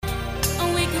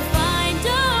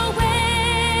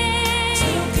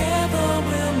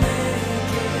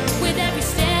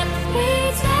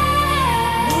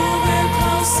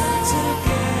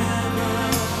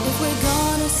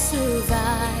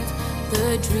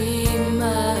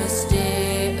must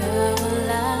stay alive.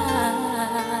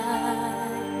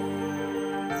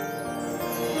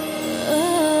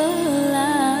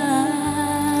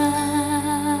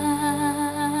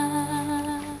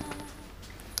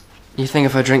 You think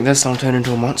if I drink this, I'll turn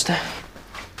into a monster?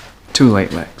 Too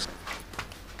late, Lex.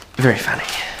 Very funny.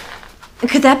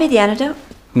 Could that be the antidote?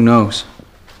 Who knows?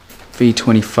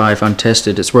 V25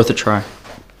 untested, it's worth a try.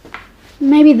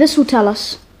 Maybe this will tell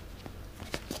us.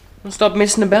 Well, stop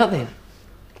messing about then.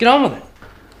 Get on with it.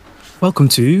 Welcome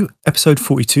to episode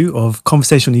 42 of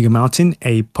Conversation on Eagle Mountain,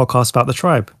 a podcast about the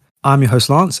tribe. I'm your host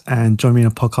Lance, and joining me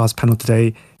on a podcast panel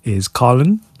today is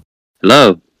Carlin.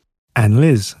 Hello. And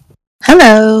Liz.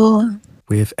 Hello.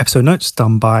 With episode notes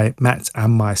done by Matt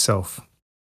and myself.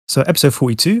 So episode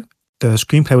 42, the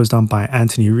screenplay was done by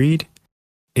Anthony Reed.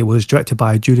 It was directed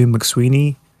by Julian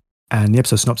McSweeney, and the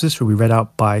episode synopsis will be read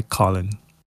out by Carlin.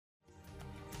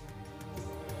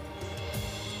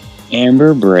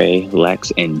 Amber, Bray,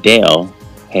 Lex, and Dale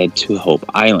head to Hope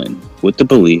Island with the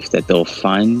belief that they'll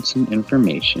find some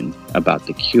information about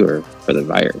the cure for the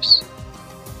virus.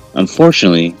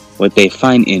 Unfortunately, what they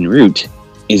find en route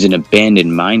is an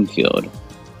abandoned minefield.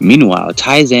 Meanwhile,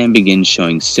 Taizan begins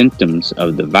showing symptoms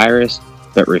of the virus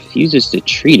but refuses to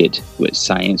treat it with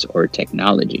science or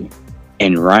technology.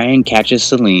 And Ryan catches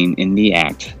Celine in the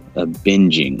act of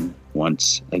binging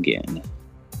once again.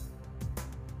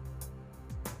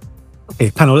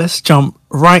 Okay, panel, let's jump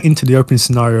right into the opening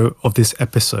scenario of this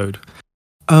episode.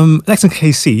 Lex and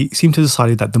KC seem to have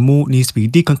decided that the mall needs to be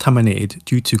decontaminated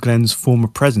due to Glenn's former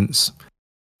presence.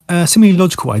 A seemingly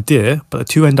logical idea, but the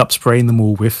two end up spraying the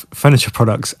mall with furniture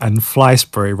products and fly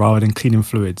spray rather than cleaning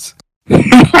fluids.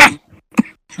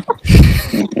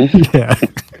 Yeah.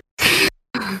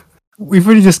 We've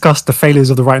already discussed the failures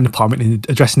of the writing department in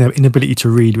addressing their inability to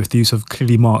read with the use of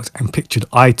clearly marked and pictured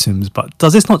items, but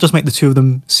does this not just make the two of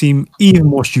them seem even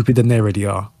more stupid than they already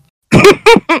are?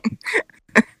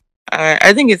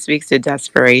 I think it speaks to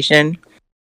desperation.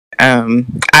 I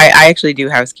actually do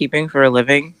housekeeping for a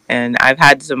living, and I've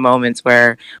had some moments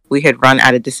where we had run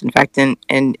out of disinfectant,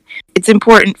 and it's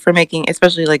important for making,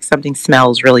 especially like something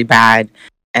smells really bad,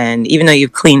 and even though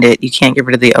you've cleaned it, you can't get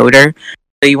rid of the odor.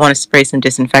 So you want to spray some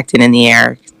disinfectant in the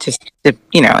air to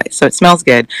so it smells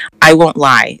good. I won't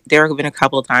lie. There have been a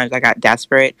couple of times I got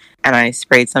desperate and I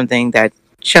sprayed something that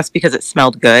just because it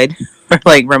smelled good or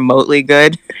like remotely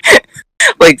good,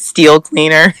 like steel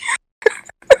cleaner.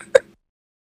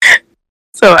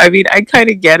 So, I mean, I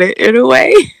kind of get it in a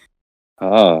way.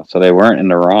 Oh, so they weren't in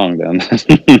the wrong then.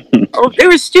 Oh, they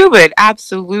were stupid.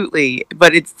 Absolutely.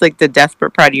 But it's like the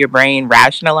desperate part of your brain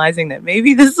rationalizing that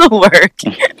maybe this will work.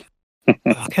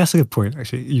 Okay, that's a good point,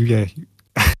 actually. Yeah,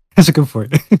 that's a good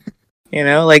point. You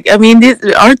know, like, I mean,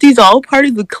 aren't these all part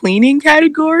of the cleaning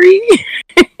category?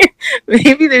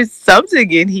 Maybe there's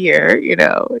something in here, you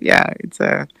know? Yeah, it's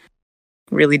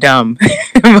really dumb,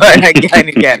 but I kind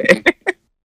of get it.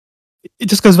 It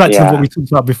just goes back to what we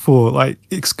talked about before. Like,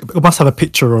 it must have a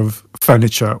picture of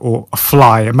furniture or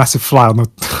a massive fly on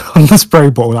the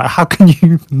spray bottle. Like, how can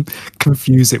you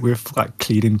confuse it with like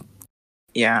cleaning?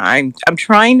 Yeah, I'm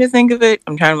trying to think of it.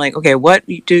 I'm trying to like, okay, what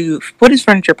does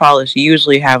furniture polish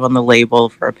usually have on the label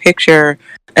for a picture?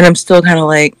 And I'm still kind of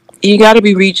like, you got to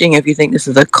be reaching if you think this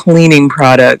is a cleaning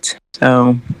product.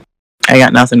 So I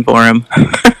got nothing for him.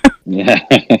 Yeah,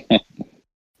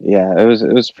 yeah, it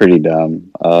was pretty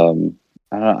dumb.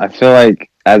 I don't know, I feel like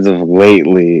as of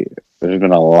lately, there's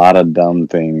been a lot of dumb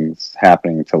things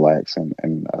happening to Lex and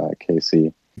KC.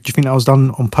 Do you think that was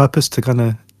done on purpose to kind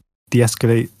of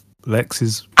de-escalate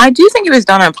Lex's? I do think it was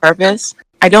done on purpose.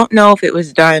 I don't know if it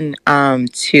was done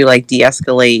to like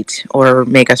de-escalate or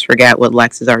make us forget what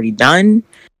Lex has already done.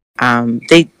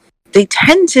 They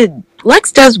tend to.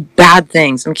 Lex does bad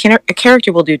things. I mean, a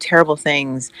character will do terrible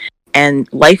things, and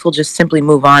life will just simply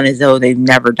move on as though they've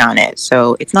never done it.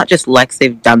 So it's not just Lex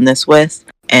they've done this with,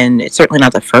 and it's certainly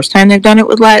not the first time they've done it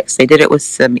with Lex. They did it with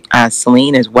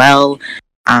Celine as well.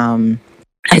 I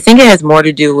think it has more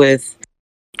to do with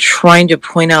trying to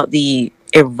point out the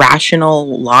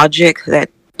irrational logic that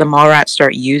the Mallrats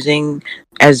start using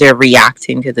as they're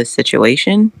reacting to this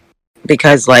situation.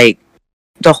 Because, like,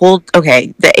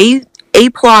 the A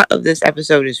plot of this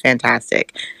episode is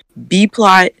fantastic. B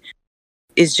plot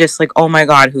is just like, oh my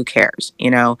god, who cares?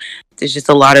 You know, there's just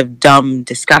a lot of dumb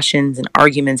discussions and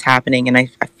arguments happening, and I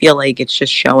feel like it's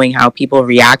just showing how people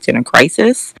react in a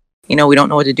crisis. You know, we don't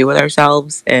know what to do with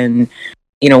ourselves, and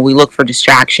you know, we look for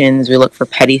distractions, we look for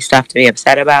petty stuff to be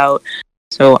upset about.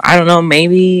 So I don't know,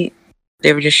 maybe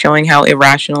they were just showing how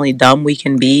irrationally dumb we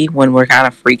can be when we're kind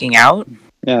of freaking out.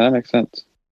 Yeah, that makes sense.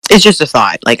 It's just a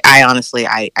thought. Like, I honestly,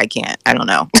 I can't. I don't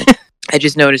know. I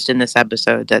just noticed in this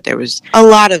episode that there was a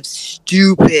lot of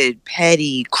stupid,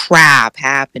 petty crap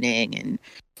happening.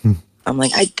 And I'm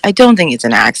like, I don't think it's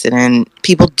an accident.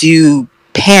 People do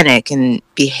panic and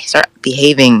start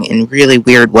behaving in really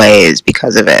weird ways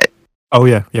because of it. Oh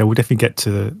yeah, we'll definitely get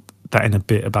to that in a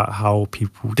bit about how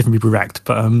different people react.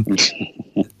 But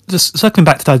just circling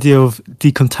back to the idea of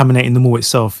decontaminating the mall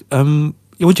itself,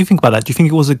 what do you think about that? Do you think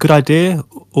it was a good idea,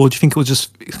 or do you think it was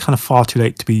just kind of far too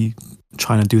late to be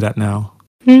trying to do that now?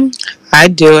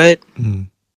 I'd do it. I mean,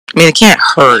 it can't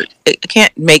hurt. It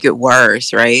can't make it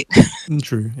worse, right?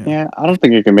 True. Yeah, I don't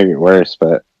think it can make it worse,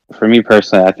 but for me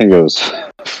personally, I think it was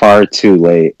far too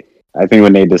late. I think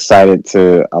when they decided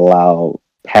to allow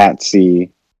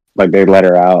Patsy, like they let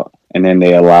her out, and then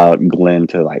they allowed Glenn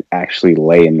to like actually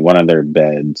lay in one of their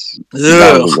beds.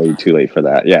 That was way too late for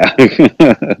that. Yeah.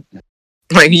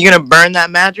 Like, you gonna burn that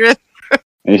mattress?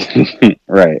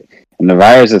 Right. And the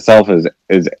virus itself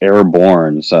is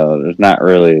airborne, so there's not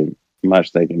really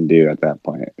much they can do at that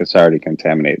point. It's already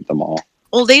contaminated them all.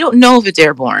 Well, they don't know if it's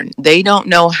airborne. They don't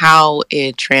know how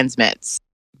it transmits.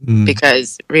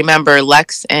 Because remember,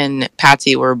 Lex and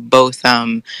Patsy were both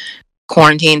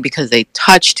quarantined because they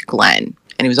touched Glenn,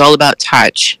 and it was all about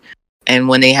touch. And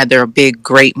when they had their big,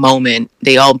 great moment,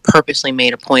 they all purposely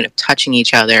made a point of touching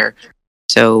each other.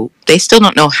 So they still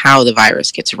don't know how the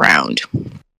virus gets around.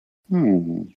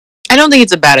 I don't think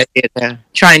it's a bad idea to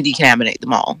try and decontaminate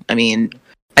them all. I mean,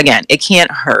 again, it can't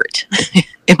hurt.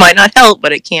 It might not help,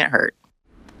 but it can't hurt.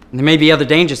 There may be other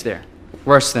dangers there,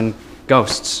 worse than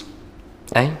ghosts.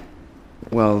 Eh?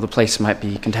 Well, the place might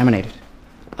be contaminated.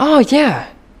 Oh, yeah.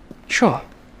 Sure.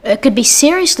 It could be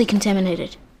seriously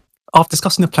contaminated. After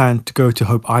discussing the plan to go to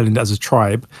Hope Island as a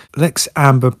tribe, Lex,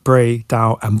 Amber, Bray,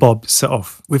 Dal, and Bob set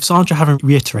off, with Sandra having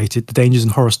reiterated the dangers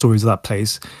and horror stories of that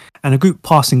place, and a group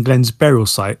passing Glenn's burial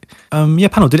site.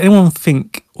 Panel, did anyone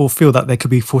think or feel that there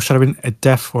could be foreshadowing a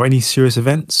death or any serious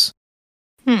events?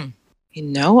 You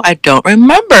know, I don't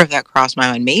remember if that crossed my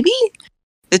mind. Maybe?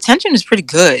 The tension is pretty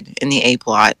good in the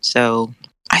A-plot, so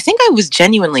I think I was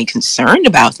genuinely concerned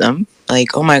about them.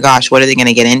 Like, oh my gosh, what are they going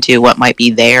to get into? What might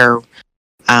be there?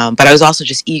 But I was also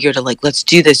just eager to, like, let's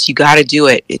do this. You got to do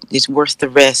it. It's worth the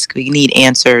risk. We need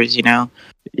answers, you know?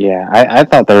 Yeah, I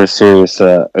thought there were serious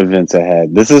events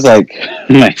ahead. This is, like,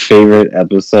 my favorite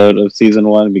episode of season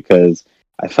 1 because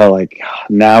I felt like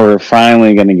now we're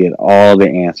finally going to get all the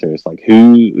answers. Like,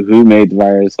 who made the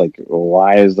virus? Like,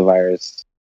 why is the virus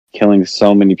killing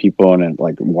so many people? And,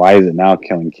 like, why is it now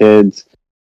killing kids?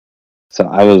 So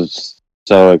I was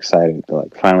so excited to,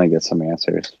 like, finally get some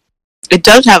answers. It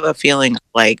does have a feeling of,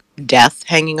 like, death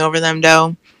hanging over them,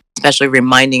 though, especially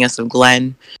reminding us of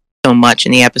Glenn so much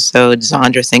in the episode.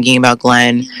 Zandra thinking about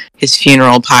Glenn, his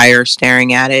funeral pyre,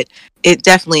 staring at it. It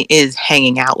definitely is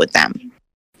hanging out with them.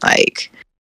 Like,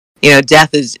 you know,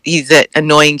 Death he's that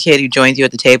annoying kid who joins you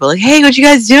at the table, like, hey, what you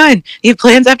guys doing? You have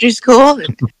plans after school?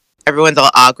 And everyone's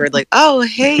all awkward, like, oh,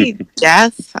 hey,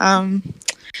 Death.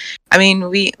 I mean,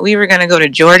 we were going to go to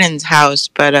Jordan's house,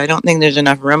 but I don't think there's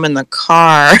enough room in the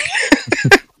car.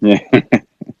 Yeah.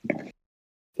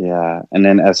 Yeah. And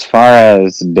then as far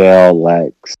as Dale,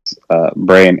 Lex,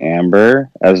 Bray, and Amber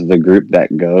as the group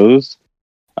that goes,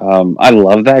 I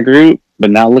love that group,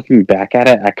 but now looking back at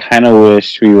it, I kind of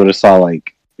wish we would have saw,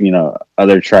 like, you know,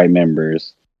 other tribe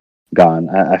members gone.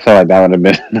 I felt like that would have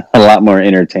been a lot more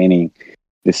entertaining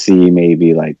to see,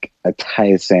 maybe like a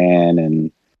Tyson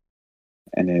and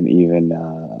then even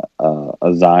a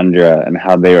Zandra and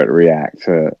how they would react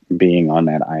to being on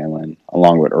that island,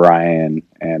 along with Ryan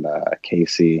and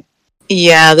Casey.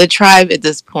 Yeah, the tribe at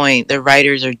this point, the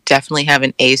writers are definitely have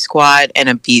an A squad and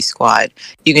a B squad.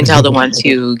 You can tell the ones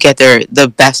who get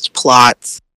the best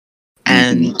plots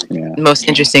and most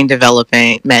interesting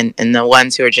development, and the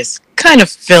ones who are just kind of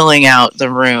filling out the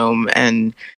room.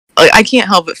 And I can't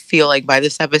help but feel like by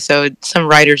this episode, some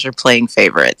writers are playing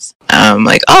favorites.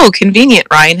 Like, oh, convenient,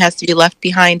 Ryan has to be left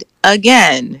behind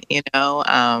again. You know,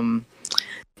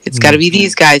 it's got to be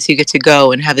these guys who get to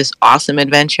go and have this awesome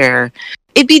adventure.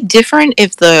 It'd be different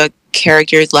if the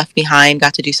characters left behind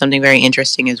got to do something very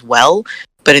interesting as well,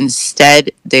 but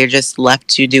instead they're just left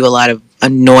to do a lot of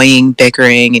annoying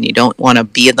bickering, and you don't want to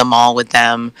be at the mall with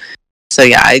them. So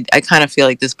yeah, I kind of feel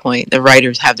like at this point the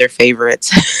writers have their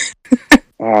favorites.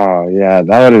 Oh yeah,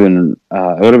 that would have been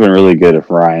it would have been really good if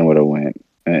Ryan would have went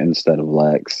instead of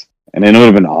Lex, and then it would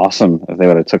have been awesome if they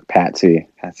would have took Patsy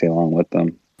along with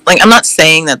them. Like, I'm not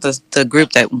saying that the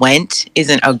group that went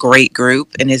isn't a great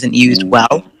group and isn't used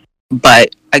well,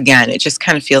 but again, it just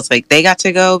kind of feels like they got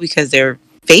to go because they're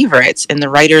favorites, and the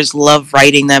writers love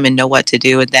writing them and know what to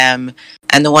do with them,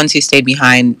 and the ones who stayed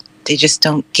behind, they just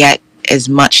don't get as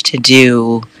much to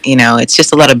do. You know, it's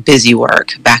just a lot of busy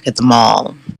work back at the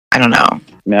mall. I don't know.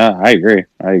 Yeah, I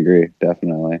agree.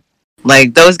 Definitely.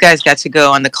 Like, those guys got to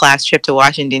go on the class trip to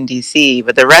Washington, D.C.,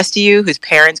 but the rest of you whose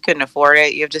parents couldn't afford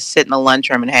it, you have to sit in the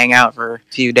lunchroom and hang out for a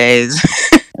few days.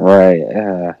 Right,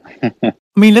 yeah. I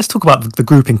mean, let's talk about the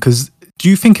grouping, because do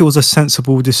you think it was a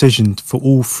sensible decision for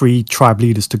all 3 tribe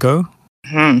leaders to go?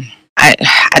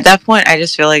 At that point, I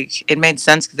just feel like it made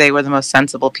sense because they were the most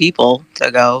sensible people to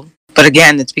go. But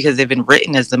again, it's because they've been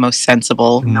written as the most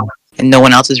sensible, and no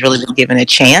one else has really been given a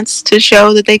chance to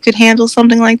show that they could handle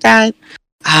something like that.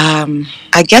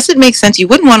 I guess it makes sense. You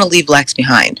wouldn't want to leave Lex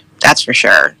behind, that's for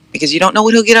sure, because you don't know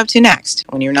what he'll get up to next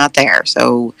when you're not there.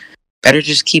 So better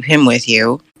just keep him with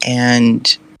you.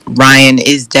 And Ryan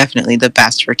is definitely the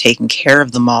best for taking care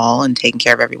of the mall and taking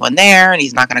care of everyone there, and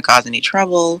he's not going to cause any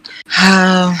trouble.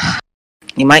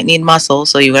 You might need muscle,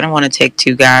 so you wouldn't want to take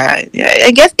 2 guys.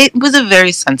 I guess it was a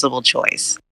very sensible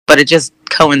choice, but it just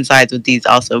coincides with these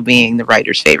also being the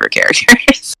writer's favorite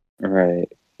characters. Right.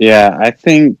 Yeah, I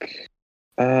think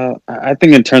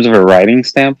in terms of a writing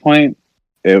standpoint,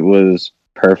 it was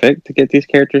perfect to get these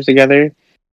characters together,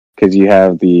 because you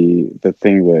have the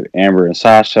thing with Amber and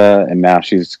Sasha, and now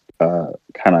she's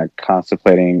kind of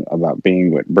contemplating about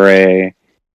being with Bray,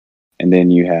 and then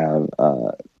you have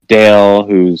Dale,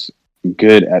 who's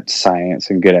good at science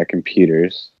and good at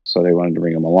computers, so they wanted to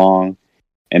bring him along.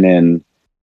 And then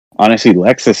honestly,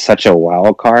 Lex is such a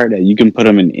wild card that you can put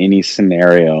him in any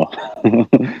scenario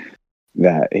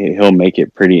that he'll make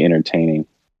it pretty entertaining.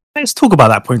 Let's talk about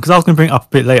that point, because I was going to bring it up a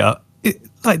bit later.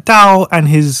 Like Dal and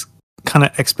his kind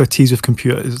of expertise with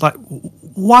computers, like,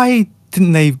 why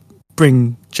didn't they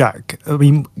bring Jack? I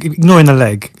mean, ignoring the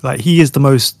leg, like, he is the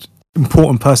most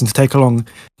important person to take along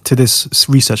to this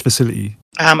research facility.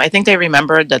 I think they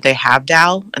remembered that they have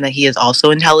Dal and that he is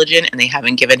also intelligent, and they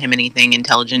haven't given him anything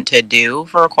intelligent to do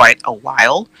for quite a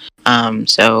while.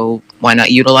 So why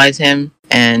not utilize him?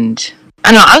 And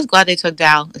I don't know, I was glad they took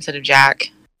Dal instead of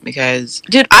Jack, because,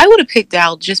 dude, I would have picked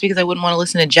Dal just because I wouldn't want to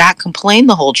listen to Jack complain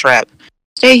the whole trip.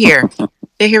 Stay here.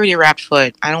 Stay here with your wrapped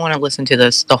foot. I don't want to listen to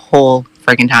this the whole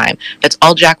freaking time. That's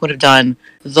all Jack would have done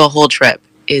the whole trip,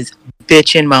 is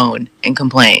bitch and moan and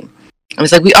complain. I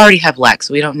was like, we already have Lex.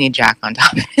 We don't need Jack on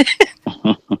top of it.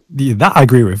 Yeah, that I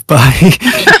agree with, but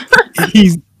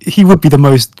he would be the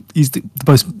most, he's the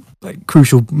most, like,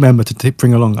 crucial member to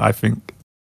bring along, I think.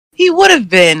 He would have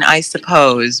been, I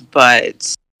suppose,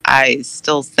 but I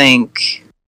still think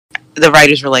the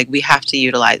writers were like, we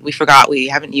forgot we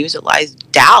haven't utilized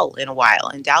Dal in a while,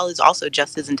 and Dal is also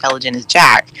just as intelligent as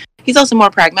Jack. He's also more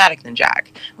pragmatic than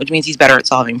Jack, which means he's better at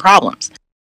solving problems.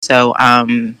 So,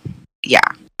 yeah,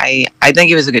 I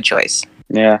think it was a good choice.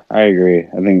 Yeah, I agree.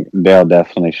 I think Dale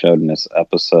definitely showed in this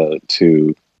episode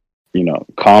to,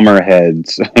 calmer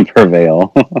heads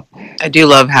prevail. I do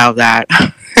love how that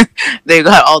they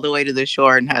got all the way to the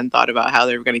shore and hadn't thought about how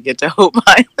they were going to get to Hope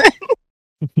Island.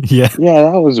 Yeah,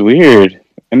 that was weird.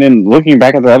 And then looking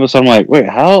back at the episode, I'm like, wait,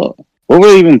 what were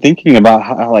they even thinking about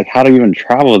how to even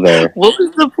travel there? What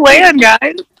was the plan,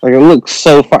 guys? Like, it looks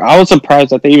so far. I was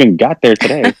surprised that they even got there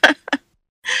today.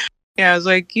 Yeah, I was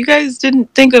like, you guys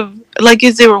didn't think of, like,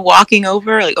 as they were walking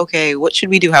over, like, okay, what should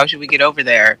we do? How should we get over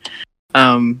there?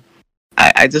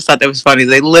 I just thought that was funny.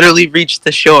 They literally reached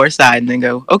the shore side and then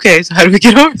go, okay, so how do we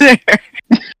get over there?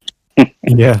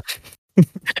 Yeah.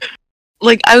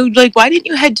 Why didn't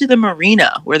you head to the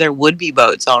marina where there would be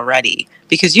boats already?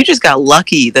 Because you just got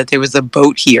lucky that there was a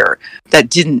boat here that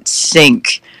didn't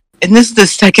sink. And this is the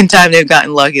second time they've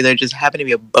gotten lucky. There just happened to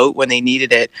be a boat when they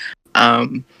needed it.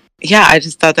 Yeah, I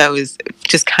just thought that was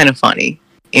just kind of funny.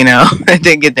 I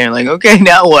didn't get there like, okay,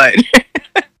 now what?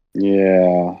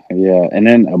 Yeah. And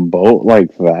then a boat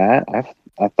like that,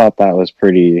 I thought that was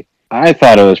pretty. I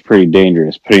thought it was pretty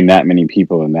dangerous putting that many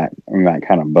people in that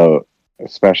kind of boat,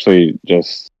 especially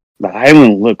just the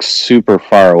island looks super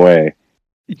far away.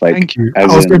 Like, thank you. I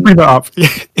was going to bring that up.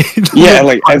 Yeah,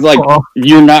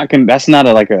 you're not gonna. That's not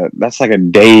that's like a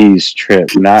day's trip,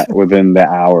 not within the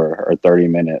hour or 30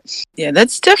 minutes. Yeah,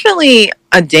 that's definitely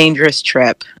a dangerous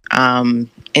trip. In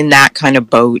that kind of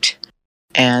boat.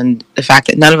 And the fact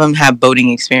that none of them have boating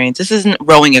experience. This isn't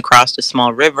rowing across a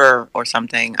small river or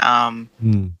something.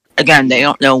 Again, they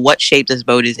don't know what shape this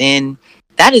boat is in.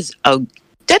 That's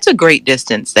a great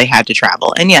distance they had to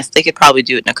travel. And yes, they could probably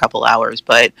do it in a couple hours,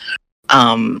 but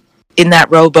in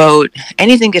that rowboat,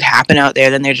 anything could happen out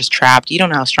there. Then they're just trapped. You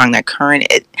don't know how strong that current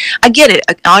is. I get it.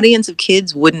 An audience of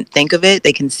kids wouldn't think of it.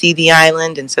 They can see the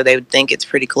island, and so they would think it's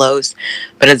pretty close.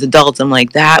 But as adults, I'm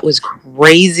like, that was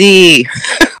crazy.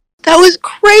 That was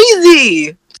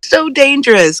crazy. So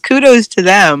dangerous. Kudos to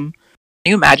them.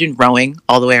 you imagine rowing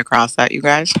all the way across that, you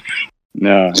guys?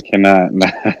 No, I cannot.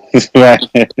 That's why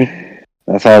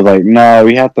I was like, no,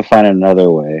 we have to find another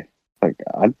way. Like,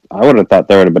 I would have thought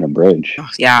there would have been a bridge.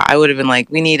 Yeah, I would have been like,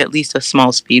 we need at least a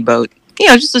small speedboat.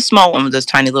 Just a small one with those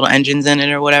tiny little engines in it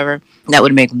or whatever. That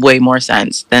would make way more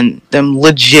sense than them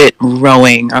legit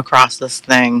rowing across this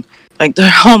thing. Like,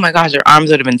 oh my gosh, their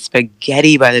arms would have been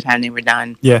spaghetti by the time they were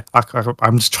done. Yeah,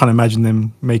 I'm just trying to imagine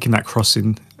them making that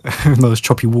crossing in those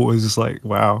choppy waters. It's like,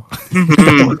 wow.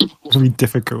 It's really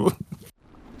difficult.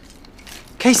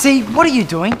 Casey, what are you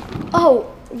doing?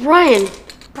 Oh, Ryan.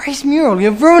 Bray's mural,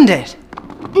 you've ruined it.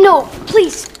 No,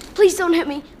 please. Please don't hit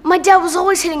me. My dad was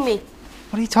always hitting me.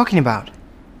 What are you talking about?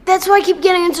 That's why I keep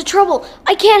getting into trouble.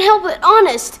 I can't help it,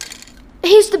 honest.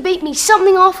 He used to beat me,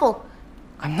 something awful.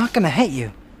 I'm not gonna hit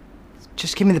you.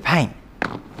 Just give me the paint.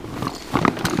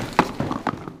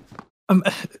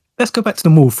 Let's go back to the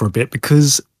mall for a bit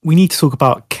because we need to talk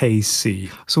about KC.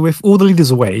 So with all the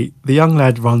leaders away, the young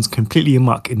lad runs completely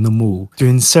amok in the mall,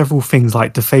 doing several things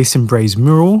like defacing Bray's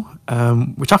mural,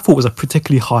 which I thought was a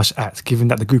particularly harsh act given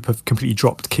that the group have completely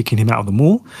dropped kicking him out of the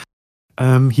mall.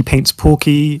 He paints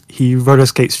Porky, he roller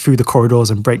skates through the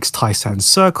corridors and breaks Tai-San's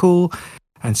circle,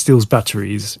 and steals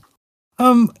batteries.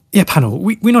 Yeah, panel,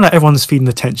 we know that everyone's feeling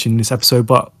the tension in this episode,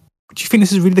 but do you think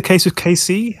this is really the case with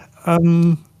KC?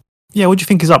 Yeah, what do you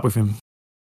think is up with him?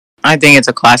 I think it's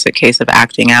a classic case of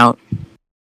acting out.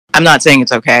 I'm not saying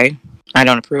it's okay. I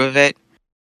don't approve of it.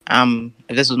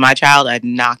 If this was my child, I'd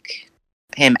knock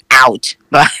him out.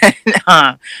 But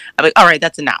I'm like, all right,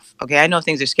 that's enough. Okay, I know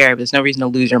things are scary, but there's no reason to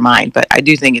lose your mind. But I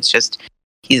do think it's just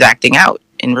he's acting out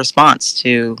in response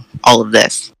to all of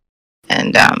this,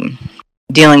 and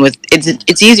dealing with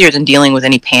it's easier than dealing with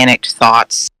any panicked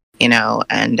thoughts,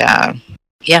 and.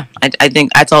 Yeah, I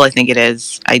think that's all I think it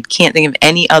is. I can't think of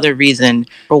any other reason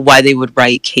for why they would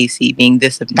write Casey being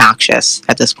this obnoxious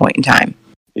at this point in time.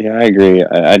 Yeah, I agree.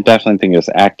 I definitely think it's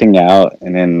acting out,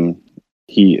 and then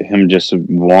him just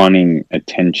wanting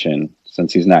attention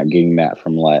since he's not getting that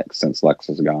from Lex since Lex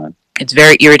is gone. It's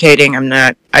very irritating.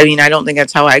 I don't think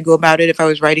that's how I go about it if I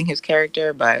was writing his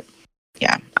character, but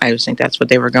yeah, I just think that's what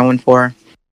they were going for.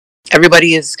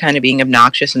 Everybody is kind of being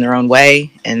obnoxious in their own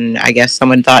way, and I guess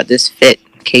someone thought this fit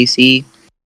Casey.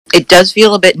 It does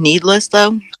feel a bit needless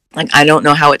though. Like, I don't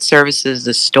know how it services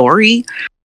the story,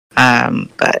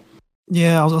 but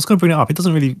yeah, I was going to bring it up. It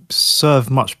doesn't really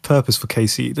serve much purpose for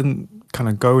Casey. It didn't kind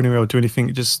of go anywhere or do anything.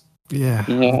 It just yeah,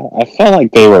 I felt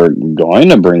like they were going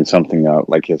to bring something up,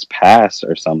 like his past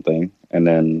or something, and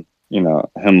then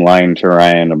him lying to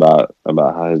Ryan about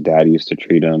how his dad used to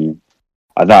treat him.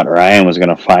 I thought Ryan was going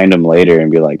to find him later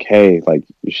and be like, hey, like,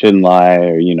 you shouldn't lie,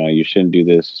 or you shouldn't do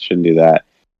this, shouldn't do that.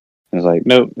 And it's like,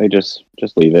 nope, they just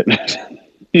leave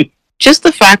it. Just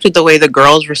the fact of the way the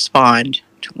girls respond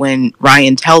when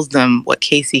Ryan tells them what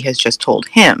Casey has just told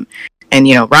him. And,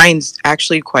 Ryan's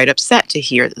actually quite upset to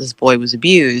hear that this boy was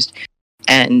abused.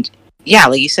 And, yeah,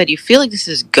 like you said, you feel like this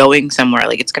is going somewhere,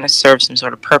 like it's going to serve some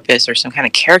sort of purpose or some kind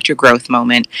of character growth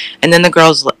moment. And then the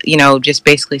girls, just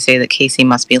basically say that Casey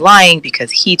must be lying because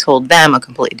he told them a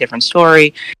completely different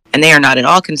story. And they are not at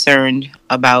all concerned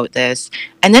about this.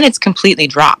 And then it's completely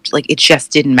dropped. Like, it just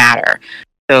didn't matter.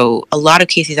 So a lot of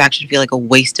Casey's actions feel like a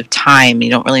waste of time. You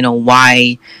don't really know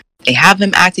why they have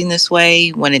him acting this way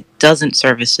when it doesn't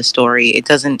service the story. It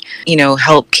doesn't,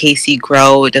 help Casey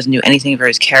grow. It doesn't do anything for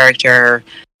his character.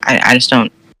 I just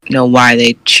don't know why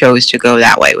they chose to go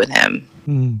that way with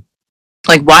him.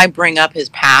 Like, why bring up his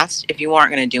past if you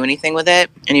aren't going to do anything with it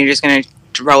and you're just going to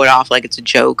throw it off like it's a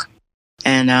joke?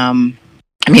 And,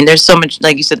 there's so much,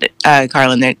 like you said,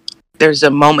 Carlin, there's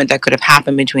a moment that could have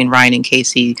happened between Ryan and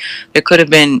Casey. There could have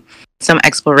been some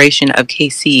exploration of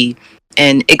Casey,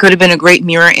 and it could have been a great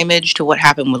mirror image to what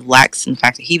happened with Lex and the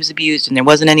fact that he was abused and there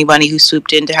wasn't anybody who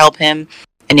swooped in to help him.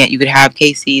 And yet you could have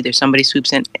Casey, there's somebody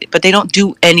swoops in, but they don't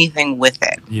do anything with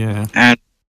it. Yeah. And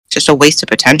just a waste of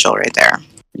potential right there.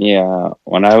 Yeah.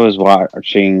 When I was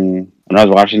watching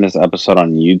this episode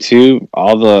on YouTube,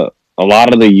 a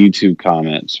lot of the YouTube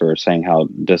comments were saying how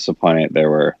disappointed they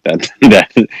were that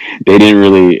they didn't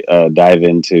really dive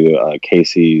into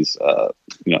Casey's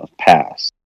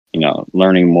past.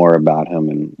 Learning more about him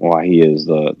and why he is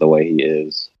the way he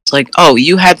is. It's like, oh,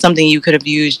 you had something you could have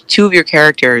used two of your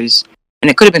characters, and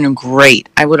it could have been great.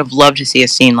 I would have loved to see a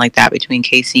scene like that between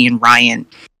Casey and Ryan.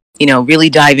 Really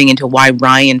diving into why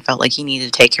Ryan felt like he needed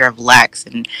to take care of Lex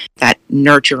and that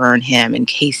nurturer in him, and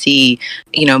Casey,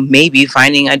 maybe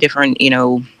finding a different,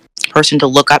 person to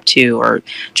look up to, or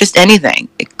just anything.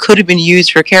 It could have been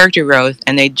used for character growth,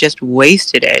 and they just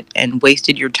wasted it and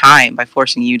wasted your time by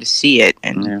forcing you to see it.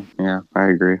 And yeah, I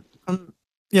agree.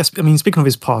 Yes, I mean, speaking of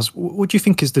his past, what do you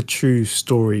think is the true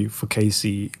story for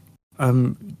Casey?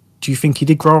 Do you think he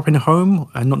did grow up in a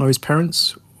home and not know his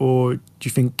parents, or do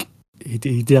you think he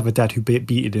did have a dad who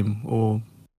beated him, or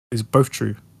is both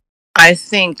true? I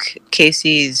think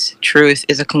Casey's truth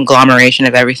is a conglomeration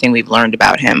of everything we've learned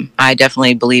about him. I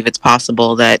definitely believe it's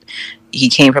possible that he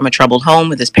came from a troubled home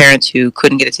with his parents who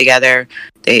couldn't get it together.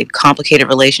 They had complicated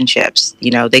relationships.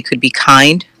 You know, they could be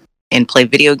kind and play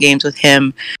video games with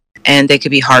him, and they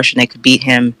could be harsh and they could beat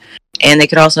him, and they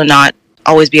could also not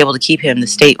always be able to keep him. The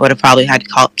state would have probably had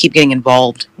to keep getting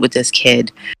involved with this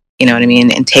kid, you know what I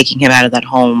mean, and taking him out of that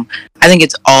home. I think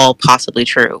it's all possibly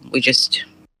true. We just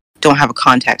don't have a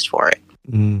context for it.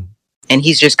 And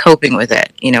he's just coping with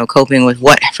it, you know, coping with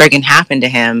what friggin' happened to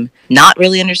him, not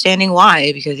really understanding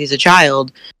why, because he's a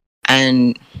child,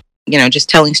 and, you know, just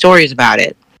telling stories about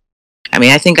it. I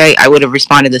mean, I think I would have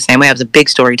responded the same way. I was a big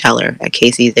storyteller at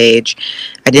Casey's age.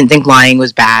 I didn't think lying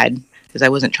was bad, because I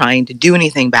wasn't trying to do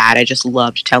anything bad. I just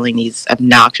loved telling these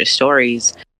obnoxious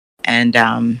stories. And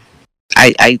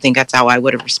I think that's how I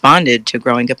would have responded to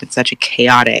growing up in such a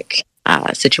chaotic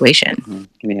situation.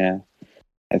 Yeah.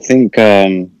 I think,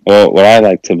 what I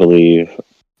like to believe,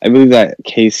 I believe that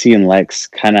Casey and Lex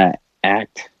kind of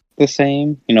act the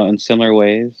same, you know, in similar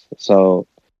ways. So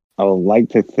I would like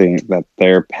to think that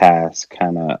their past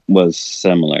kind of was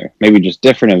similar. Maybe just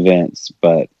different events,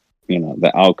 but, you know,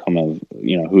 the outcome of,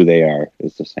 you know, who they are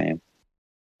is the same.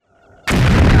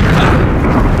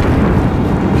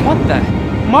 What the?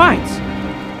 Mines!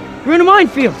 We're in a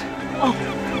minefield! Oh!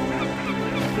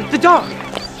 The dog!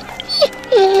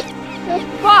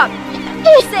 Bob!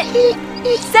 Sit!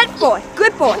 Sit, boy!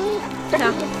 Good boy!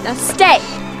 Now stay!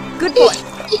 Good boy!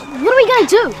 What are we gonna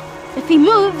do? If he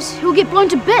moves, he'll get blown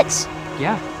to bits.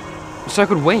 Yeah. So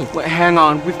could we. Wait, hang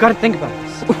on, we've got to think about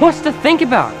this. What's to think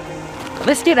about?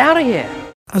 Let's get out of here.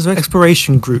 As the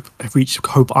exploration group have reached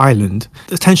Hope Island,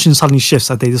 the tension suddenly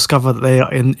shifts as they discover that they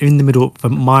are in the middle of a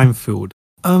minefield.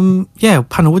 Yeah,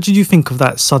 panel, what did you think of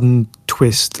that sudden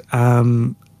twist,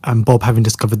 and Bob having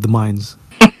discovered the mines?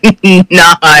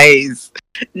 Nice.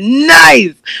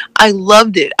 I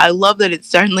loved it. I love that it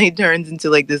suddenly turns into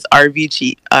like this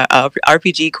RPG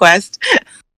quest.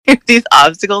 These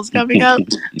obstacles coming up. I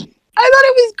thought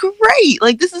it was great.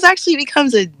 Like, this actually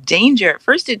becomes a danger. At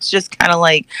first, it's just kind of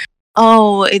like,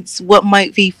 oh, it's what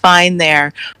might be fine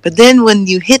there. But then when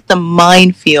you hit the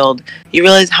minefield, you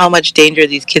realize how much danger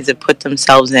these kids have put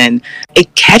themselves in.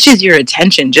 It catches your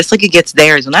attention just like it gets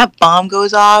theirs. When that bomb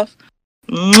goes off,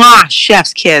 mwah,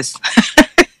 chef's kiss.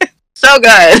 So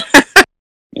good.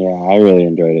 Yeah, I really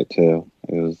enjoyed it too.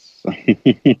 It was,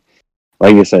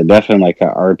 like you said, definitely like an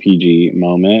RPG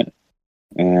moment.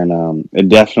 And it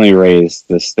definitely raised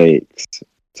the stakes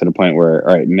to the point where,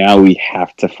 all right, now we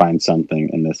have to find something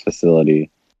in this facility,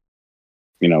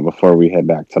 you know, before we head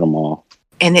back to the mall.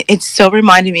 And it so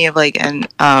reminded me of like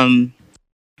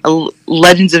a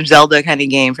Legends of Zelda kind of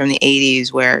game from the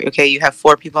 80s where, okay, you have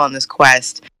 4 people on this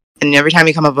quest, and every time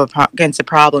you come up against a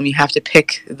problem, you have to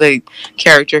pick the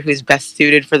character who's best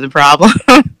suited for the problem.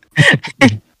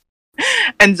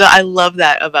 And so I love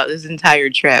that about this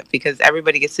entire trip, because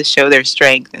everybody gets to show their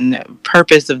strength and the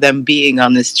purpose of them being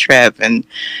on this trip. And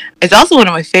it's also one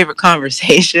of my favorite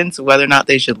conversations, whether or not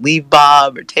they should leave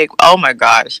Bob or take... Oh my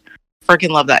gosh. Freaking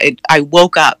love that. I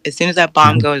woke up as soon as that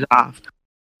bomb goes off.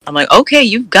 I'm like, okay,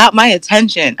 you've got my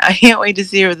attention. I can't wait to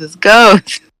see where this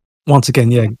goes. Once again,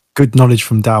 yeah, good knowledge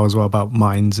from Dow as well about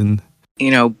mines. And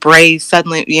you know, Bray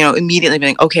suddenly, you know, immediately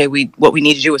being like, okay, what we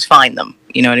need to do is find them.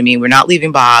 You know what I mean? We're not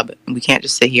leaving Bob, and we can't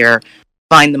just sit here.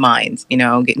 Find the mines, you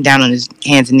know, getting down on his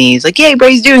hands and knees, like, yay,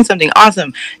 Bray's doing something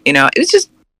awesome. You know, it's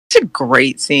a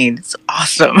great scene. It's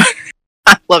awesome.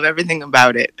 I love everything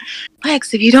about it.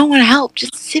 Lex, if you don't want to help,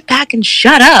 just sit back and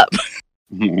shut up.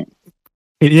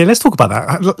 Yeah, let's talk about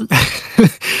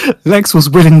that. Lex was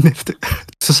willing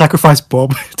to sacrifice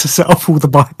Bob to set off all the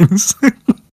mines.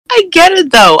 I get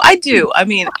it, though. I do. I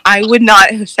mean, I would not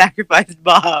have sacrificed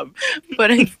Bob, but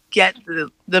I get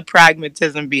the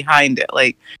pragmatism behind it.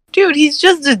 Like, dude, he's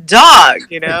just a dog,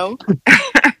 you know?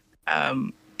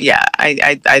 Yeah,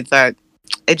 I thought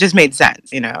it just made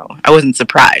sense, you know? I wasn't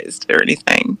surprised or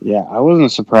anything. Yeah, I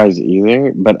wasn't surprised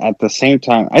either, but at the same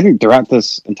time, I think throughout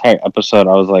this entire episode,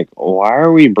 I was like, why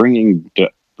are we bringing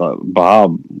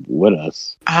Bob with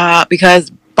us? Because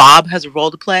Bob has a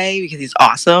role to play, because he's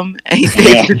awesome and he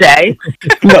saves the day.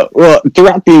 No, well,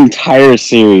 throughout the entire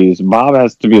series, Bob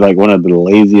has to be like one of the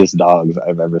laziest dogs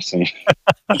I've ever seen.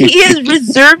 He is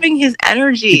reserving his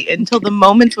energy until the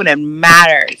moments when it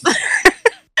matters.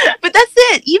 But that's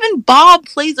it. Even Bob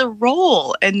plays a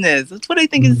role in this. That's what I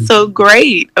think is so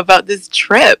great about this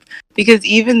trip. Because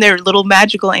even their little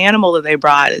magical animal that they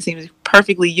brought, it seems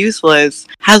perfectly useless,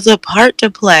 has a part to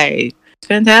play. It's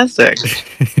fantastic.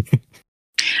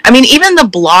 I mean, even the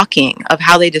blocking of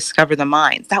how they discover the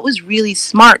mines, that was really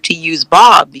smart to use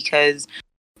Bob, because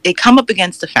they come up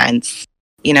against a fence,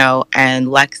 you know, and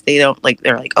Lex, they're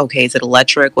like, okay, is it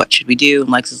electric? What should we do?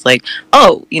 And Lex is like,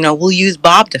 oh, you know, we'll use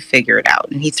Bob to figure it out.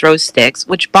 And he throws sticks,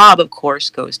 which Bob, of course,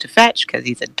 goes to fetch because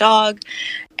he's a dog.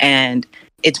 And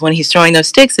it's when he's throwing those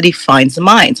sticks that he finds the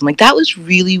mines. I'm like, that was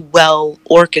really well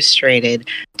orchestrated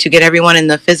to get everyone in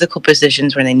the physical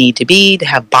positions where they need to be, to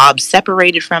have Bob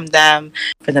separated from them,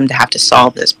 for them to have to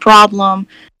solve this problem.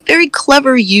 Very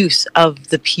clever use of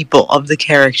the people, of the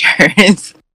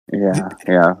characters. Yeah.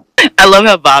 I love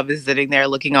how Bob is sitting there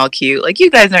looking all cute. Like,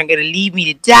 you guys aren't going to leave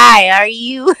me to die, are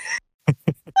you?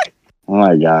 Oh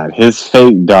my god, his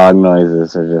fake dog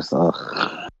noises are just,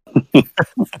 ugh.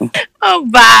 Oh,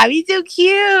 Bob, he's so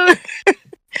cute.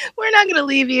 We're not going to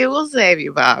leave you. We'll save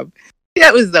you, Bob.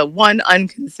 That was the one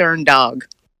unconcerned dog.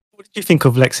 What did you think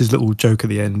of Lex's little joke at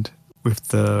the end with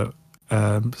the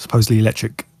supposedly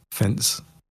electric fence?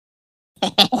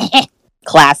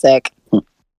 Classic.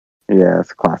 Yeah,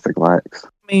 it's classic Lex.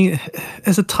 I mean,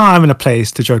 there's a time and a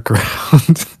place to joke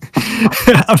around.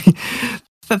 I mean,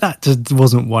 that just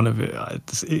wasn't one of it.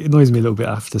 It annoys me a little bit,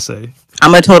 I have to say.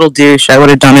 I'm a total douche. I would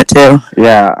have done it too.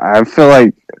 Yeah, I feel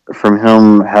like from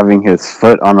him having his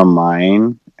foot on a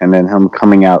mine and then him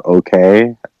coming out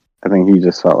okay, I think he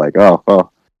just felt like, oh,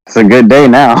 well, it's a good day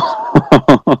now.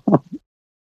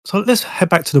 So let's head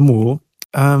back to the mall.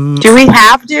 Do we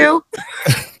have to?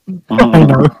 I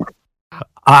know.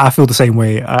 I feel the same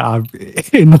way.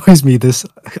 It annoys me.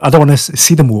 I don't want to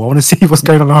see them all. I want to see what's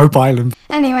going on Hope Island.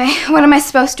 Anyway, what am I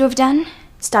supposed to have done?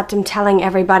 Stopped him telling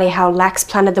everybody how Lex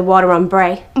planted the water on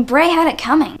Bray. Bray had it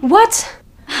coming. What?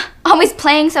 Always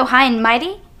playing so high and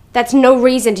mighty. That's no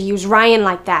reason to use Ryan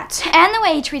like that. And the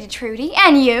way he treated Trudy.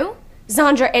 And you.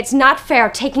 Zandra, it's not fair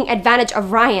taking advantage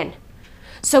of Ryan.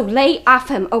 So lay off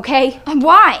him, okay?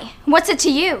 Why? What's it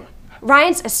to you?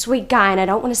 Ryan's a sweet guy and I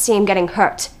don't want to see him getting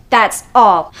hurt. That's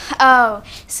all. Oh,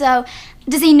 so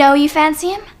does he know you fancy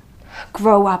him?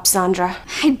 Grow up, Zandra.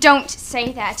 Don't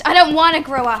say that. I don't want to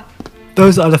grow up.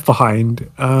 Those that are left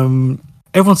behind,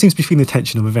 everyone seems to be feeling the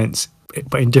tension of events,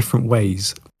 but in different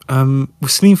ways. With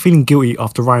Celine feeling guilty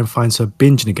after Ryan finds her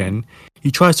binging again,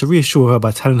 he tries to reassure her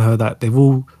by telling her that they've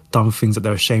all done things that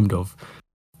they're ashamed of.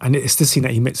 And it's this scene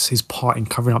that he admits his part in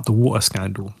covering up the water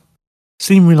scandal.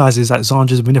 Celine realises that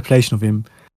Zandra's manipulation of him,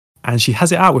 and she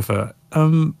has it out with her.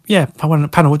 Panel,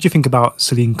 what do you think about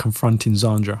Celine confronting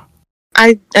Zandra?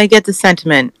 I get the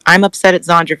sentiment. I'm upset at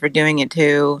Zandra for doing it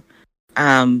too.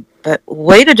 But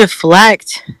way to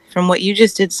deflect from what you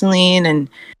just did, Celine. And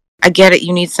I get it.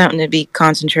 You need something to be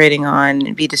concentrating on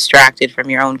and be distracted from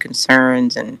your own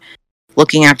concerns. And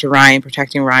looking after Ryan,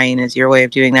 protecting Ryan is your way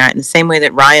of doing that. In the same way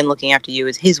that Ryan looking after you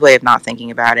is his way of not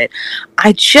thinking about it.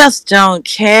 I just don't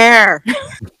care.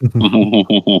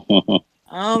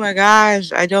 Oh my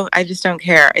gosh, I just don't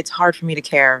care. It's hard for me to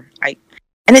care. I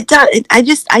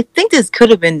think this could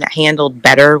have been handled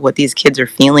better, what these kids are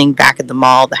feeling back at the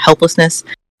mall, the helplessness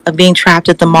of being trapped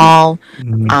at the mall,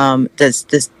 this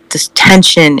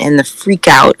tension and the freak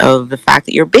out of the fact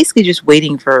that you're basically just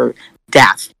waiting for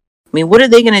death. I mean, what are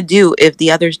they going to do if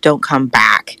the others don't come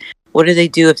back? What do they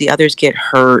do if the others get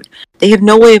hurt? They have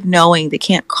no way of knowing. They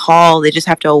can't call. They just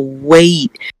have to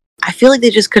wait. I feel like they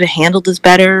just could have handled this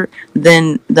better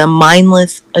than the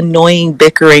mindless, annoying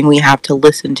bickering we have to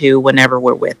listen to whenever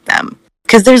we're with them.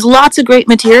 Because there's lots of great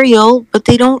material, but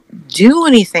they don't do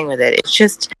anything with it. It's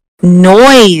just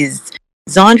noise.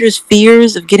 Zandra's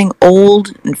fears of getting old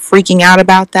and freaking out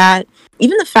about that.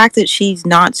 Even the fact that she's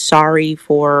not sorry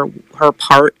for her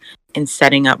part in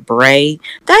setting up Bray.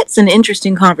 That's an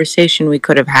interesting conversation we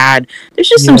could have had. There's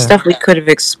just some stuff we could have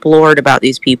explored about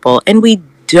these people, and we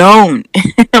don't.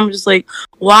 I'm just like,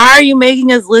 why are you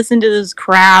making us listen to this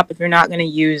crap if you're not going to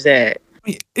use it?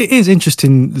 It is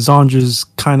interesting, Zandra's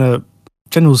kind of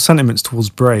general sentiments towards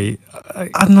Bray. I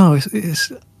don't know.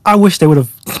 I wish they would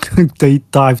have they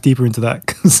dived deeper into that.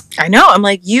 Cause... I know. I'm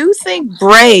like, you think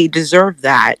Bray deserved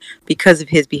that because of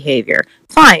his behavior?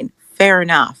 Fine. Fair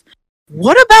enough.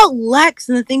 What about Lex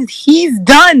and the things he's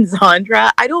done,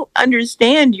 Zandra? I don't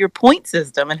understand your point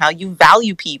system and how you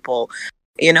value people.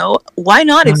 You know, why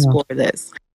not explore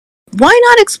this? Why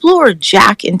not explore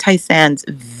Jack and Tysan's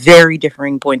very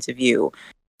differing points of view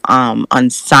on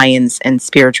science and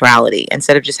spirituality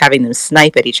instead of just having them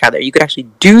snipe at each other? You could actually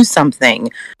do something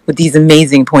with these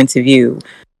amazing points of view.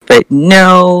 But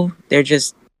no, they're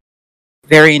just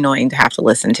very annoying to have to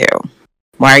listen to.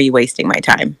 Why are you wasting my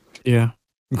time? Yeah,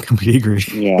 I completely agree.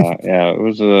 Yeah, it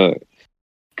was a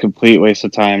complete waste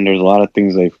of time. There's a lot of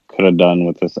things they could have done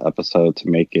with this episode to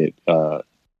make it a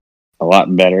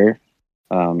lot better.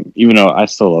 Even though I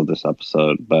still love this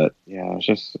episode, but yeah,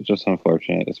 it's just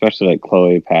unfortunate, especially like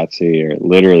Chloe, Patsy are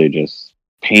literally just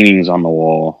paintings on the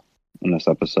wall in this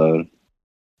episode.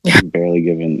 Barely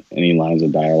given any lines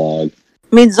of dialogue.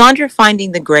 I mean, Zandra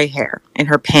finding the gray hair and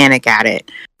her panic at it.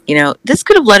 You know, this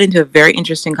could have led into a very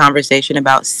interesting conversation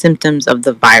about symptoms of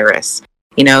the virus.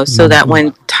 You know, so that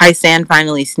when Tai-San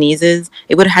finally sneezes,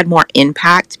 it would have had more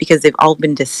impact because they've all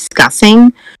been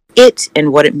discussing it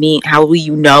and what it means. How will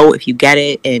you know if you get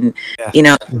it? And, you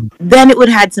know, then it would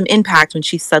have had some impact when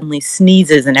she suddenly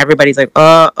sneezes and everybody's like,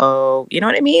 uh-oh. You know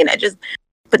what I mean?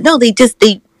 But no,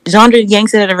 Zandra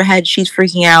yanks it out of her head. She's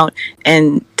freaking out.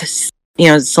 And, you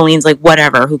know, Celine's like,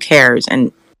 whatever, who cares?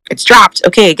 And it's dropped.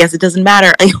 Okay, I guess it doesn't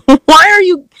matter. Like, why are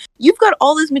you've got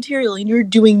all this material and you're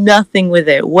doing nothing with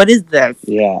it. What is this?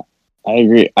 Yeah, I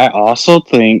agree. I also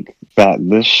think that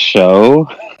this show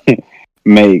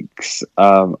makes,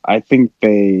 I think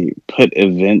they put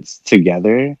events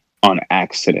together on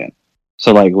accident.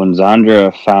 So, like, when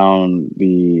Zandra found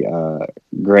the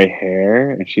gray hair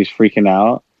and she's freaking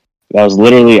out, that was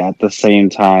literally at the same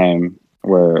time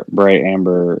where Bray,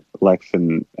 Amber, Lex,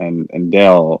 and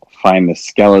Dale find the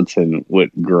skeleton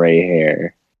with gray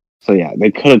hair. So yeah,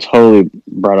 they could have totally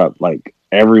brought up like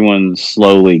everyone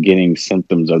slowly getting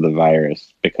symptoms of the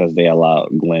virus because they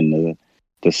allowed Glenn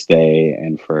to stay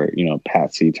and for, you know,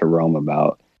 Patsy to roam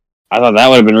about. I thought that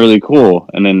would have been really cool.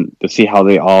 And then to see how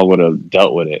they all would have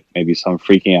dealt with it. Maybe some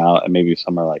freaking out and maybe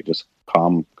some are like just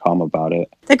calm about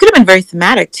it. That could have been very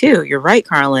thematic too. You're right,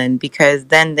 Carlin, because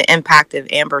then the impact of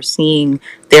Amber seeing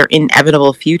their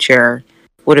inevitable future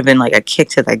would have been like a kick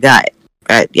to the gut.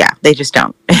 But yeah, they just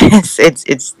don't.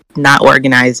 It's not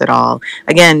organized at all.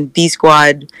 Again, B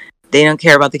Squad, they don't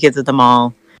care about the kids at the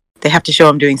mall. They have to show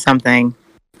them doing something.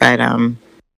 But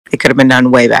it could have been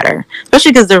done way better.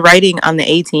 Especially because the writing on the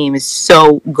A team is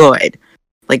so good.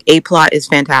 Like, A plot is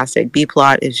fantastic. B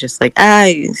plot is just like,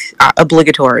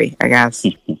 obligatory, I guess.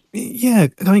 Yeah,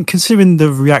 I mean, considering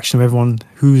the reaction of everyone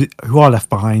who are left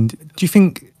behind, do you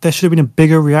think there should have been a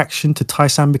bigger reaction to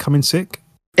Tai-San becoming sick?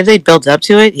 If they built up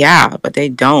to it, yeah, but they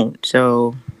don't.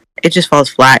 So it just falls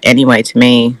flat anyway to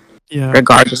me,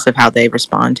 regardless of how they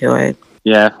respond to it.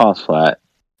 Yeah, it falls flat.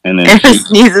 And then her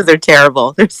sneezes are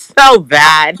terrible. They're so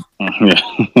bad.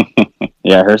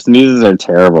 Yeah, her sneezes are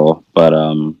terrible. But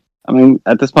I mean,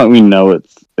 at this point, we know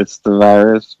it's the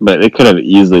virus, but it could have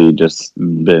easily just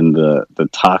been the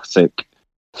toxic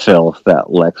filth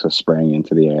that Lex was spraying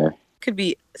into the air. Could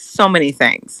be so many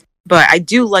things. But I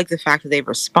do like the fact that they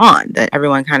respond, that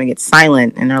everyone kind of gets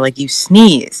silent and they're like, you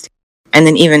sneezed. And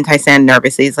then even Tai-San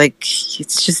nervously is like,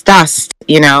 it's just dust,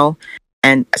 you know?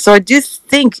 And so I do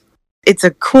think it's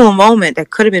a cool moment that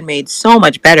could have been made so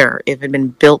much better if it had been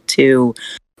built to,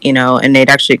 you know, and they'd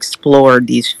actually explored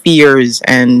these fears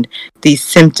and these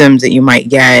symptoms that you might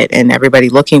get and everybody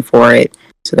looking for it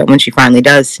so that when she finally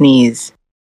does sneeze,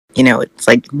 you know, it's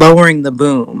like lowering the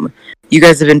boom. You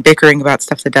guys have been bickering about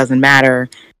stuff that doesn't matter.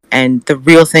 And the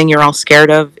real thing you're all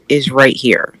scared of is right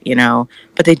here, you know,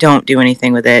 but they don't do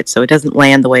anything with it. So it doesn't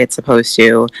land the way it's supposed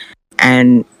to.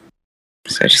 And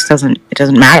so it just doesn't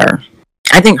matter.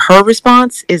 I think her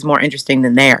response is more interesting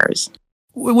than theirs.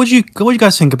 What do you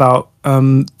guys think about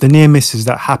the near misses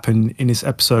that happen in this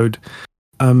episode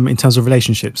in terms of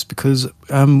relationships? Because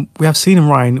we have Celine and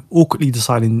Ryan awkwardly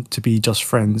deciding to be just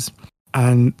friends.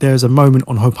 And there's a moment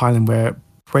on Hope Island where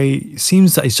Bray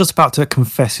seems that he's just about to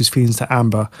confess his feelings to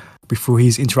Amber before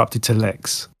he's interrupted to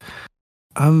Lex.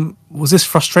 Was this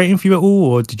frustrating for you at all,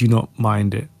 or did you not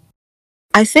mind it?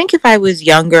 I think if I was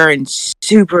younger and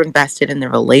super invested in the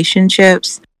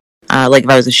relationships, like if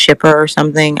I was a shipper or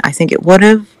something, I think it would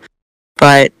have.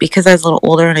 But because I was a little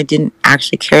older and I didn't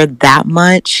actually care that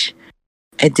much,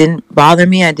 it didn't bother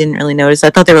me. I didn't really notice.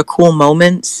 I thought they were cool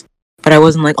moments. But I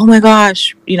wasn't like, oh my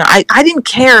gosh, you know, I didn't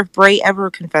care if Bray ever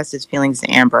confessed his feelings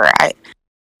to Amber.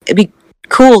 It'd be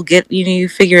cool, you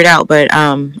figure it out. But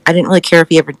I didn't really care if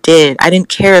he ever did. I didn't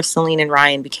care if Celine and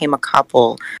Ryan became a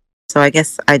couple. So I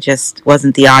guess I just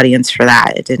wasn't the audience for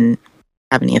that. It didn't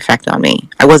have any effect on me.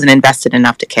 I wasn't invested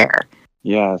enough to care.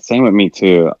 Yeah, same with me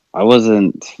too. I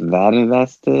wasn't that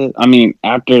invested. I mean,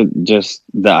 after just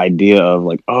the idea of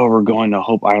like, oh, we're going to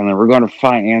Hope Island, we're going to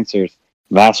find answers.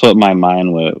 That's what my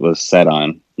mind was set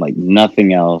on. Like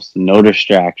nothing else, no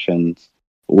distractions.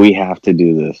 We have to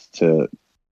do this to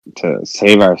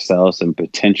save ourselves and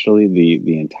potentially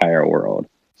the entire world.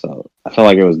 So I felt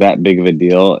like it was that big of a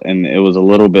deal, and it was a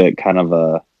little bit kind of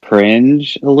a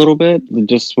cringe, a little bit,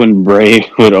 just when Bray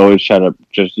would always try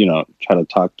to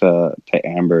talk to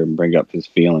Amber and bring up his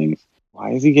feelings.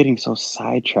 Why is he getting so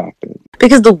sidetracked?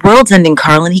 Because the world's ending,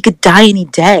 Carlin. He could die any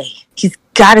day. He's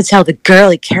got to tell the girl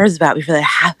he cares about before that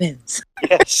happens.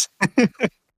 Yes.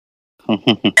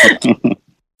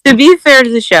 To be fair to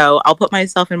the show, I'll put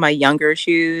myself in my younger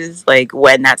shoes, like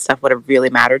when that stuff would have really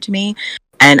mattered to me.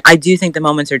 And I do think the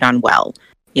moments are done well.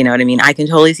 You know what I mean? I can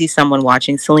totally see someone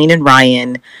watching Celine and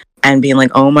Ryan and being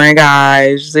like, oh my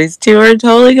gosh, these two are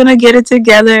totally going to get it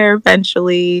together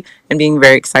eventually, and being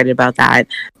very excited about that.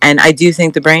 And I do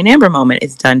think the Bray and Amber moment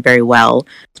is done very well,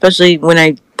 especially when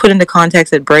I put into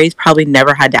context that Bray's probably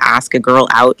never had to ask a girl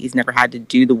out. He's never had to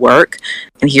do the work.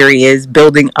 And here he is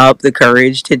building up the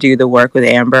courage to do the work with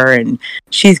Amber, and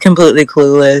she's completely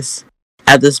clueless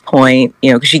at this point,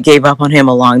 you know, because she gave up on him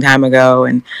a long time ago.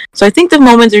 And so I think the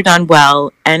moments are done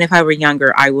well. And if I were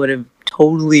younger, I would have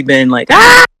totally been like,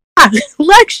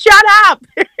 Lex, shut up!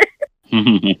 You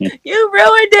ruined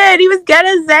it! He was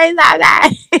gonna say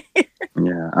that!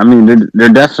 Yeah, I mean, they're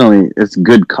definitely, it's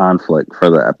good conflict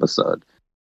for the episode.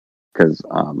 Because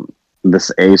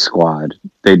this A squad,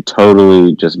 they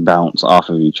totally just bounce off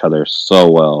of each other so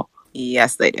well.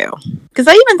 Yes, they do. Because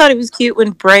I even thought it was cute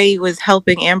when Bray was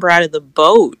helping Amber out of the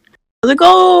boat. I was like,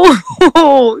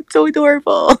 oh, so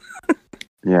adorable.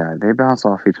 Yeah, they bounce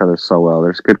off each other so well.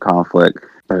 There's good conflict.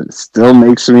 But it still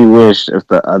makes me wish if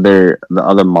the other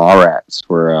Mallrats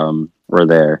were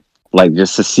there. Like,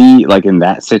 just to see, like, in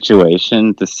that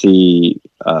situation, to see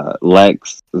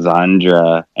Lex,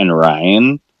 Zandra, and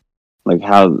Ryan, like,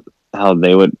 how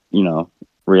they would, you know,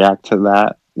 react to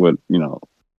that with, you know,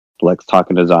 Lex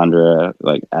talking to Zandra,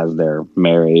 like, as they're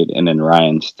married, and then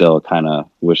Ryan still kind of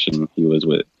wishing he was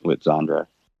with Zandra.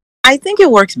 I think it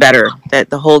works better that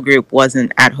the whole group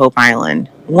wasn't at Hope Island.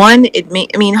 One,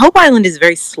 Hope Island is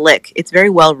very slick. It's very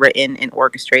well written and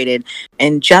orchestrated,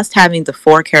 and just having the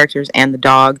 4 characters and the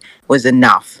dog was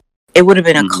enough. It would have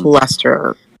been a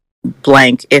cluster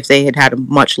blank if they had had a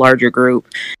much larger group.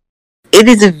 It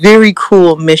is a very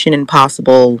cool Mission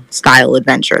Impossible style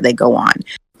adventure they go on,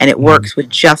 and it works with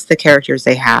just the characters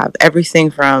they have. Everything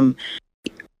from,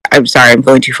 I'm sorry, I'm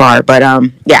going too far, but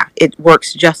yeah, it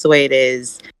works just the way it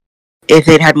is. If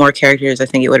they'd had more characters, I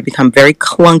think it would have become very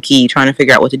clunky trying to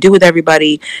figure out what to do with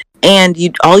everybody. And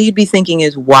all you'd be thinking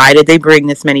is, why did they bring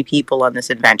this many people on this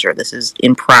adventure? This is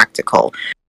impractical.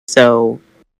 So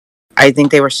I think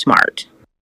they were smart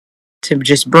to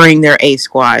just bring their A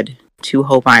squad to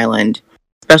Hope Island,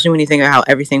 especially when you think of how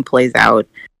everything plays out.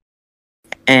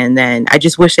 And then I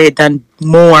just wish they had done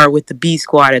more with the B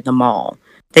squad at the mall.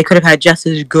 They could have had just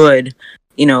as good,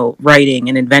 you know, writing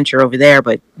and adventure over there,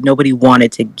 but nobody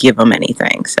wanted to give them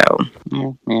anything, so.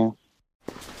 Yeah.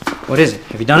 What is it?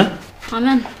 Have you done it? I'm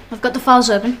in. I've got the files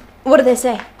open. What do they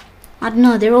say? I don't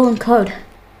know, they're all in code.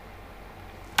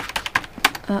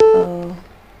 Uh-oh.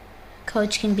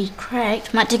 Codes can be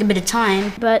cracked. Might take a bit of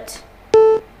time, but...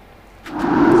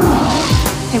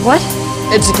 Hey, what?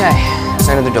 It's okay.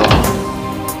 Sign of the door.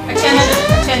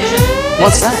 Attention.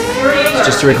 What's that? It's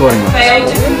just a recording. Failed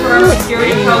to confirm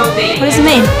security code. What does it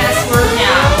mean? Password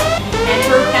now.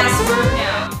 Enter password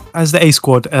now. As the A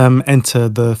squad enter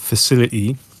the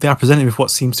facility, they are presented with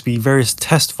what seems to be various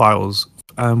test files,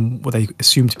 what they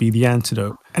assume to be the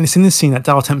antidote. And it's in this scene that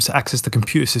Dal attempts to access the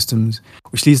computer systems,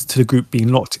 which leads to the group being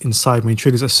locked inside when he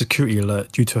triggers a security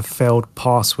alert due to a failed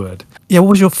password. Yeah, what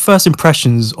was your first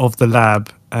impressions of the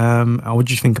lab? And what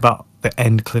did you think about the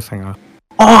end cliffhanger?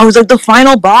 Oh, it was like the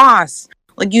final boss.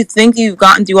 Like, you think you've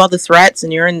gotten through all the threats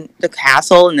and you're in the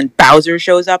castle, and then Bowser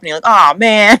shows up and you're like, oh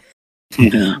man.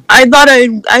 I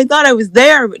thought I was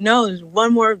there, but no, there's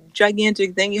one more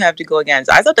gigantic thing you have to go against.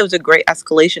 I thought that was a great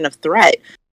escalation of threat.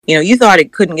 You know, you thought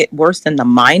it couldn't get worse than the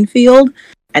minefield,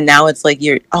 and now it's like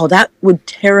that would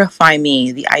terrify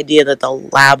me, the idea that the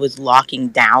lab was locking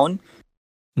down.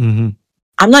 Mm-hmm.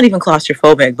 I'm not even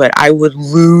claustrophobic, but I would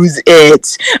lose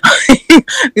it.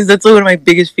 Because that's like one of my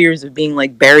biggest fears, of being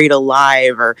like buried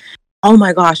alive, or oh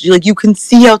my gosh, you can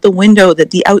see out the window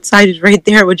that the outside is right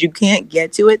there, but you can't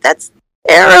get to it. That's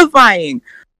terrifying.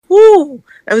 Woo!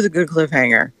 That was a good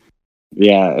cliffhanger.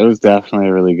 Yeah, it was definitely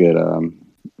a really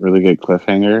good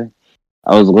cliffhanger.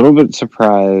 I was a little bit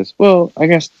surprised. Well, I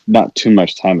guess not too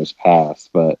much time has passed,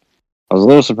 but I was a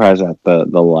little surprised that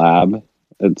the lab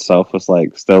itself was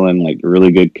like still in like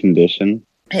really good condition.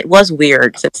 It was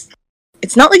weird.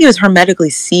 It's not like it was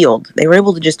hermetically sealed. They were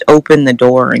able to just open the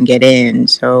door and get in.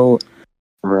 So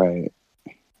right.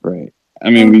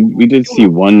 I mean, we did see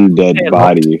one dead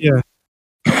body. Yeah.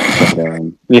 But,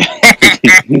 yeah.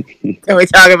 Can we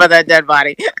talk about that dead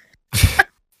body?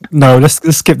 No, let's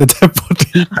skip the dead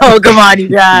body. Oh, come on, you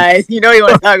guys. You know you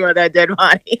want to talk about that dead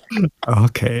body.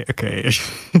 Okay.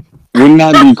 Wouldn't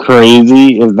that be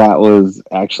crazy if that was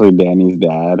actually Danny's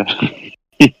dad?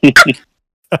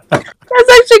 That's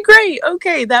actually great.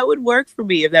 Okay, that would work for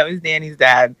me if that was Danny's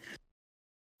dad.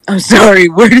 I'm sorry,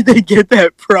 where did they get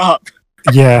that prop?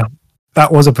 Yeah,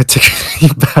 that was a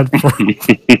particularly bad prop.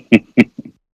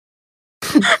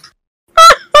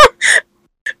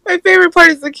 My favorite part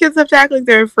is the kids have to act like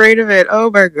they're afraid of it. Oh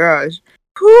my gosh.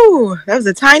 Whew, that was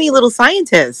a tiny little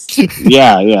scientist.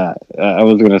 Yeah. I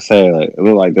was gonna say, like, it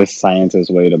looked like this scientist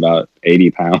weighed about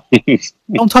 80 pounds.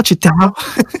 Don't touch it now.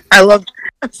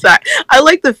 I'm sorry. I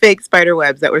like the fake spider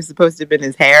webs that were supposed to have been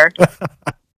his hair.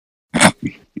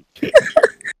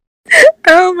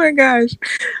 Oh my gosh.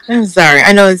 I'm sorry.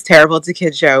 I know it's terrible. It's a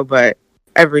kid show, but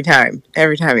every time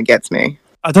it gets me.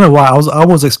 I don't know why. I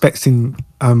was expecting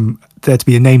there to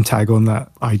be a name tag on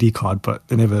that ID card, but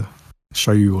they never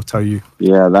show you or tell you.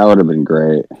 Yeah, that would have been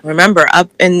great. Remember, up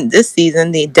in this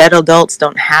season, the dead adults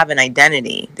don't have an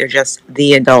identity. They're just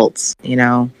the adults,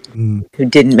 who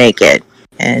didn't make it.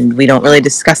 And we don't really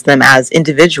discuss them as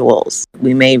individuals.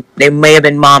 They may have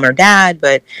been mom or dad,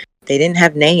 but they didn't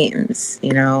have names.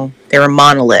 They're a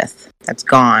monolith that's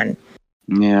gone.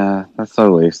 Yeah, that's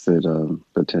so wasted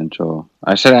potential.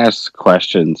 I should ask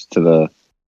questions to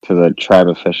the tribe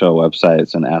official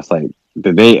websites and ask, like,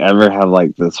 did they ever have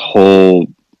like this whole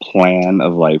plan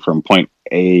of like from point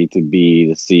A to B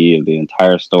to C of the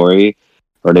entire story,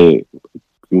 or they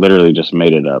literally just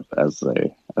made it up as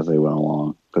they went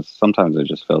along? Because sometimes it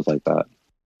just feels like that.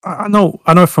 I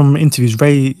know from interviews,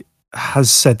 Ray has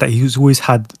said that he's always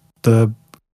had a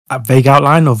vague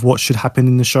outline of what should happen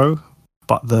in the show,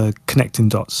 but the connecting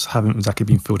dots haven't exactly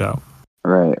been filled out.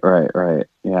 Right.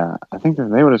 Yeah, I think if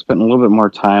they would have spent a little bit more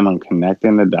time on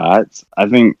connecting the dots, I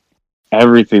think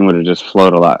everything would have just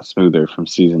flowed a lot smoother from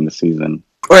season to season.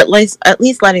 Or at least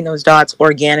letting those dots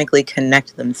organically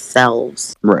connect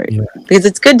themselves. Right. Yeah. Because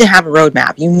it's good to have a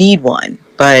roadmap. You need one.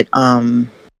 But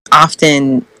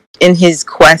often in his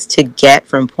quest to get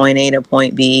from point A to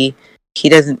point B, he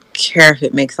doesn't care if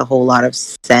it makes a whole lot of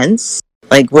sense.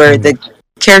 Like where the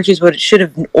characters should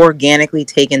have organically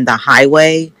taken the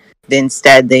highway,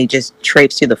 instead they just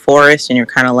traipse through the forest, and you're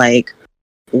kind of like,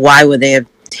 why would they have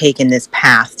taken this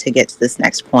path to get to this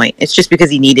next point? It's just because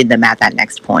he needed them at that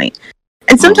next point.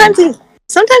 And sometimes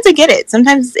I get it.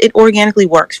 Sometimes it organically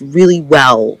works really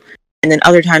well, and then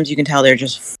other times you can tell they're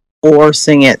just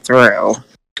forcing it through.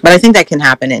 But I think that can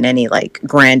happen in any like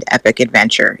grand epic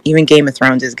adventure. Even Game of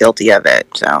Thrones is guilty of it.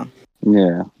 So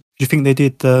yeah. Do you think they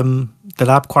did the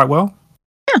lab quite well?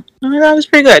 Yeah, I mean, that was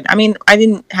pretty good. I mean, I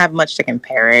didn't have much to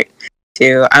compare it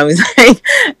to. I was like,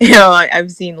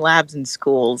 I've seen labs in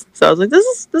schools, so I was like,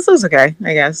 this is okay,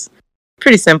 I guess.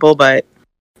 Pretty simple, but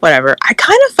whatever. I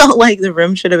kind of felt like the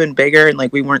room should have been bigger, and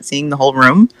like we weren't seeing the whole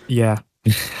room. Yeah,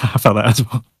 I felt that as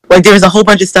well. Like there was a whole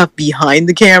bunch of stuff behind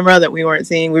the camera that we weren't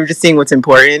seeing. We were just seeing what's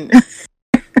important.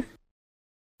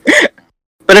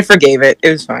 But I forgave it. It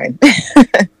was fine.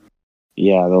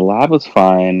 Yeah, the lab was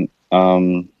fine.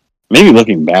 Maybe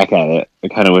looking back at it, I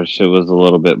kind of wish it was a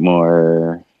little bit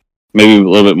more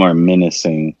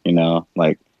menacing,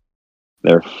 like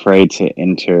they're afraid to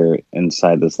enter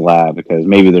inside this lab because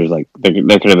maybe there's like,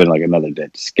 there could have been like another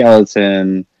dead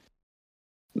skeleton,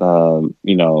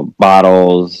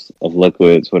 bottles of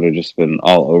liquids would have just been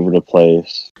all over the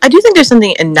place. I do think there's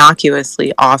something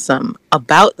innocuously awesome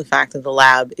about the fact that the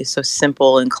lab is so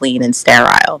simple and clean and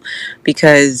sterile,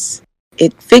 because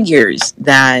it figures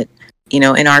that,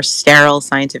 in our sterile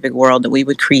scientific world, that we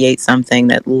would create something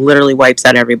that literally wipes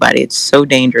out everybody. It's so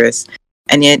dangerous.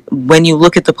 And yet, when you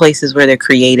look at the places where they're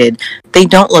created, they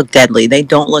don't look deadly. They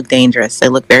don't look dangerous. They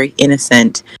look very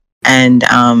innocent. And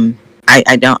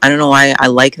I don't know why I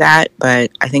like that, but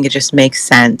I think it just makes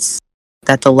sense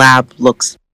that the lab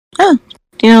looks,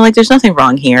 like there's nothing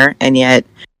wrong here. And yet,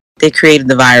 they created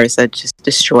the virus that just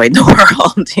destroyed the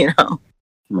world.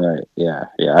 Right. Yeah.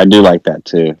 I do like that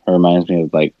too. It reminds me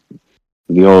of like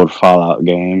the old Fallout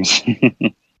games.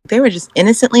 They were just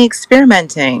innocently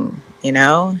experimenting,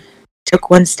 took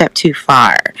one step too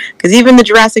far. Because even the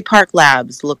Jurassic Park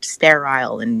labs looked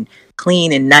sterile and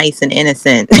clean and nice and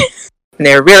innocent. And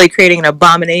they were really creating an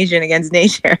abomination against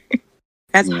nature.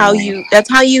 That's how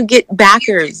you get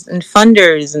backers and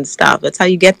funders and stuff. That's how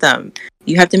you get them.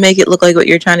 You have to make it look like what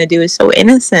you're trying to do is so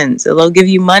innocent, so they'll give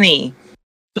you money.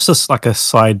 Just like a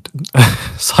side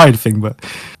thing, but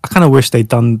I kind of wish they'd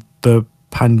done the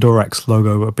Pandorax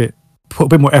logo put a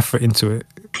bit more effort into it.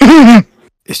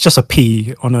 It's just a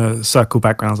P on a circle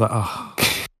background. I was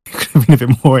like, been a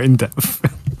bit more in depth.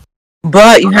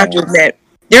 But you have to admit,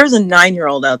 there's a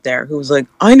 9-year-old out there who was like,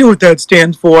 I know what that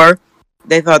stands for.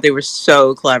 They thought they were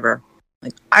so clever.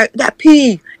 Like, that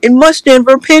P, it must stand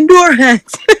for Pandora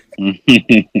Hex.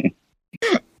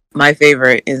 My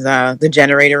favorite is the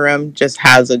generator room just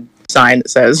has a sign that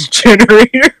says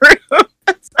generator room.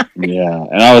 Yeah,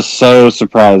 and I was so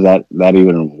surprised that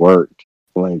even worked.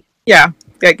 Like, Yeah,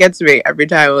 that gets me every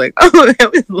time. I'm like, oh,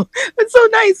 that's so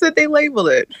nice that they labeled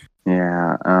it.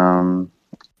 yeah.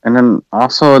 And then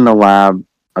also in the lab,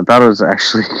 I thought it was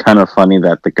actually kind of funny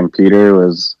that the computer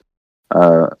was,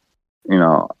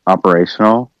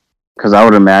 operational. Because I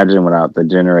would imagine without the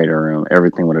generator room,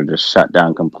 everything would have just shut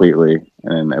down completely,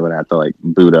 and it would have to like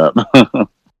boot up.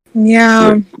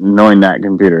 Yeah. Knowing that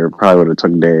computer probably would have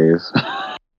took days.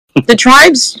 The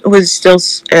Tribes was still,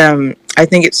 I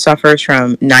think it suffers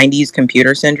from 90s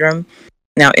computer syndrome.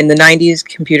 Now, in the 90s,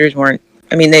 computers weren't,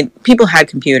 people had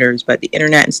computers, but the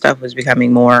internet and stuff was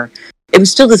becoming more, it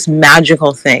was still this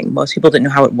magical thing. Most people didn't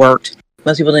know how it worked.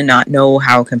 Most people did not know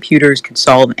how computers could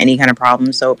solve any kind of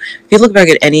problem. So if you look back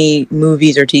at any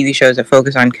movies or TV shows that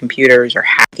focus on computers or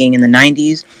hacking in the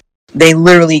 90s, they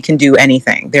literally can do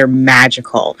anything. They're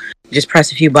magical. You just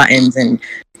press a few buttons, and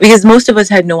because most of us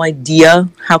had no idea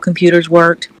how computers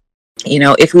worked.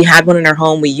 If we had one in our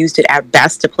home, we used it at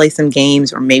best to play some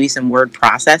games or maybe some word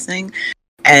processing.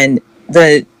 And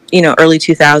the early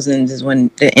 2000s is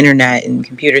when the internet and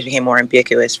computers became more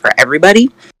ubiquitous for everybody.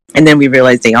 And then we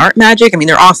realized they aren't magic.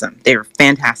 They're awesome. They're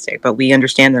fantastic, but we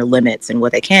understand their limits and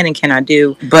what they can and cannot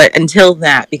do. But until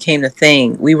that became the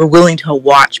thing, we were willing to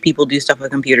watch people do stuff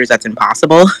with computers that's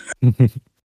impossible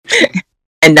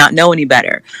and not know any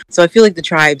better. So I feel like the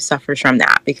Tribe suffers from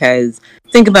that, because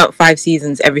think about 5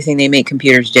 seasons, everything they make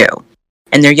computers do.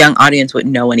 And their young audience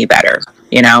wouldn't know any better,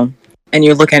 And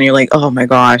you're looking and you're like, oh my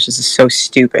gosh, this is so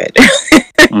stupid.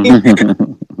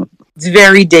 It's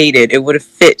very dated. It would have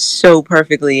fit so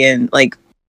perfectly in, like,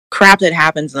 crap that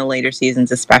happens in the later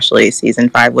seasons, especially season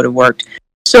 5 would have worked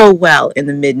so well in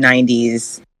the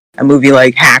mid-90s. A movie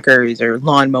like Hackers or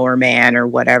Lawnmower Man or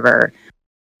whatever.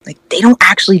 Like, they don't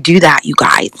actually do that, you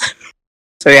guys.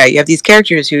 So yeah, you have these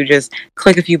characters who just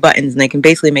click a few buttons and they can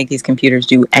basically make these computers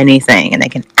do anything, and they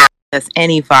can access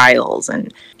any files.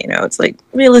 And, it's like,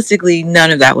 realistically, none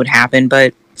of that would happen,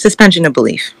 but suspension of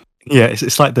belief. Yeah,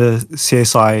 it's like the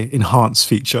CSI enhanced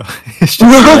feature. It's just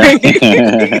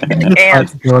And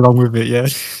to go along with it, yeah.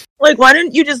 like, why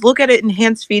didn't you just look at it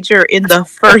enhanced feature in the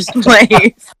first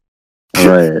place?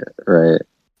 Right.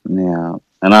 Yeah.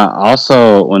 And I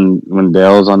also, when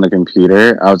Dale was on the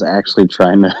computer, I was actually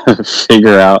trying to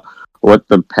figure out what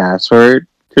the password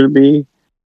could be.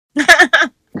 I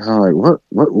was like,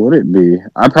 what would it be?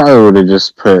 I probably would have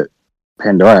just put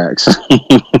Pandorax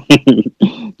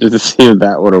just to see if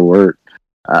that would have worked.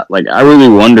 I really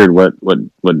wondered what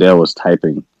Dale was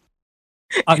typing.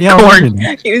 Yeah, corn.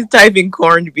 He was typing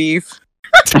corned beef.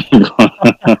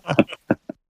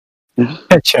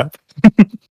 Ketchup.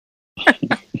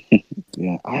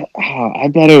 Yeah, I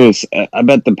bet it was. I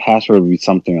bet the password would be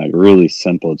something like really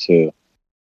simple too.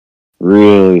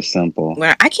 Really simple.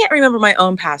 Well, I can't remember my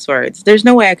own passwords. There's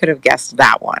no way I could have guessed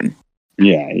that one.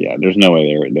 Yeah. There's no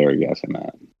way they were guessing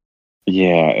that.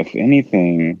 Yeah, if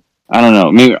anything, I don't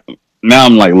know. Maybe now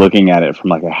I'm like looking at it from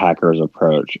like a hacker's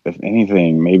approach. If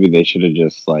anything, maybe they should have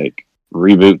just like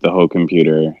reboot the whole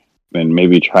computer, then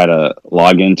maybe try to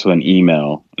log into an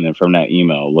email, and then from that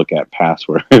email look at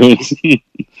passwords.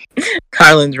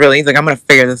 Carlin's he's like, I'm gonna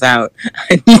figure this out.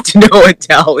 I need to know what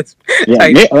Dell was.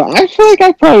 I feel like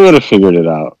I probably would have figured it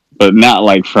out, but not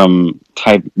like from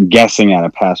guessing at a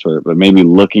password, but maybe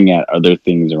looking at other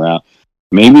things around.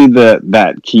 Maybe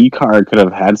that key card could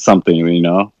have had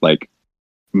something, like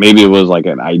maybe it was like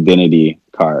an identity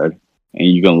card, and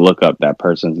you can look up that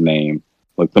person's name,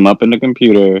 look them up in the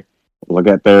computer, look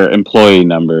at their employee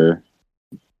number,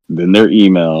 then their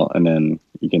email, and then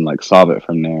you can like solve it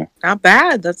from there. Not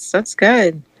bad. That's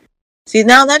good. See,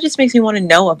 now that just makes me want to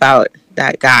know about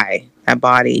that guy, that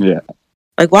body. Yeah.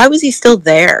 Like, why was he still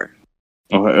there?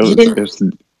 Oh,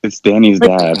 it's Danny's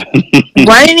dad.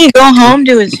 Why didn't he go home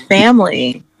to his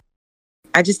family?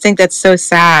 I just think that's so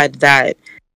sad that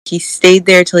he stayed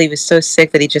there till he was so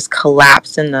sick that he just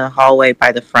collapsed in the hallway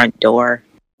by the front door.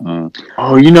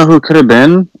 Oh, you know who it could have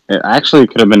been? It actually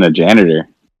could have been a janitor.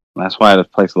 That's why this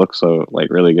place looks so like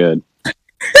really good.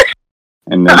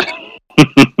 And then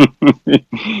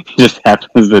he just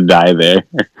happens to die there.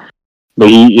 But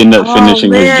he ended up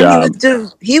finishing his job.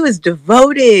 He was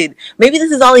devoted. Maybe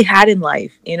this is all he had in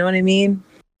life. You know what I mean?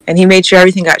 And he made sure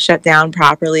everything got shut down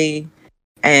properly.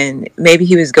 And maybe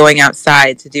he was going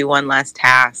outside to do one last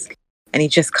task. and he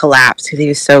just collapsed because he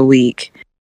was so weak.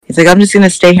 He's like, I'm just going to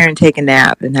stay here and take a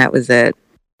nap. And that was it.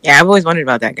 Yeah, I've always wondered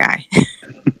about that guy.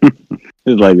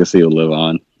 His legacy will live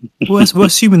on. We're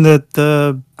assuming that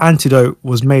the antidote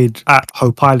was made at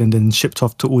Hope Island and shipped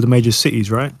off to all the major cities,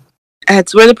 right?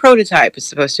 That's where the prototype is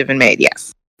supposed to have been made,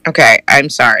 yes. Okay, I'm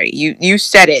sorry. You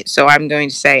said it, so I'm going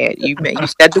to say it. You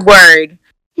said the word.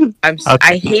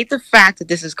 I hate the fact that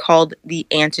this is called the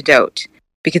antidote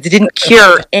because it didn't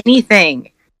cure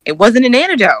anything. It wasn't an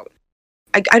antidote.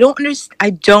 I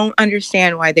don't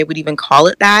understand why they would even call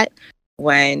it that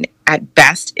when at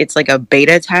best it's like a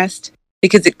beta test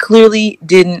because it clearly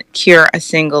didn't cure a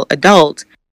single adult.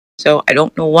 So I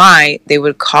don't know why they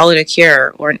would call it a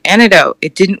cure or an antidote.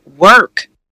 It didn't work.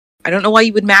 I don't know why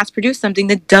you would mass produce something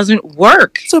that doesn't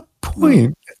work. What's the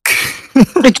point?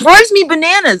 It drives me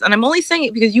bananas, and I'm only saying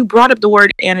it because you brought up the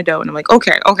word antidote, and I'm like,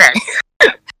 okay.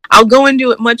 I'll go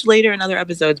into it much later in other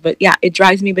episodes, but yeah, it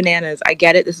drives me bananas. I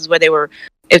get it. This is where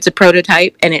it's a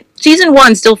prototype, and season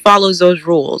 1 still follows those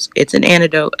rules. It's an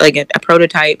antidote, like a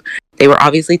prototype. They were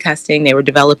obviously testing. They were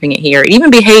developing it here. It even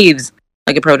behaves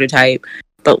like a prototype.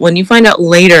 But when you find out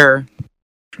later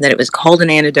that it was called an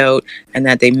antidote and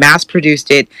that they mass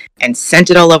produced it and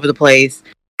sent it all over the place,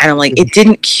 and I'm like, it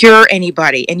didn't cure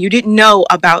anybody, and you didn't know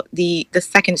about the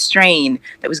second strain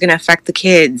that was going to affect the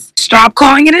kids. Stop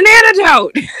calling it an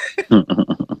antidote.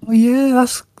 Oh yeah,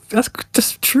 that's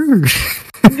just true.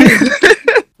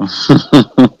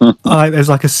 There's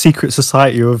like a secret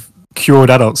society of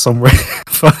cured adults somewhere.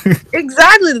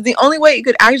 Exactly. The only way it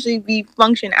could actually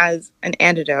function as an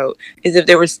antidote is if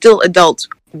there were still adults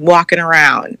walking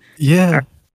around. Yeah.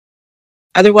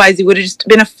 Otherwise, it would have just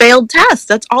been a failed test.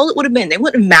 That's all it would have been. They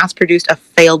wouldn't have mass produced a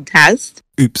failed test.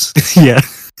 Oops. Yeah.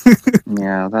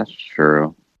 Yeah, that's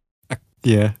true.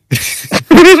 Yeah.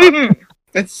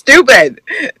 That's stupid.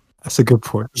 That's a good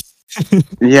point.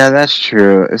 Yeah, that's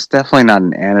true. It's definitely not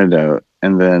an antidote.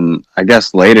 And then I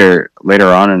guess later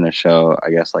on in the show,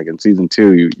 I guess like in season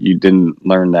 2, you didn't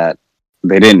learn that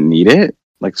they didn't need it.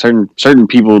 Like certain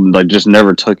people like just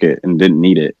never took it and didn't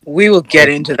need it. We will get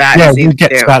into that. Yeah, we'll get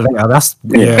to that later. That's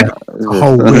a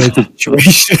whole weird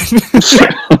situation.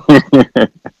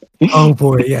 Oh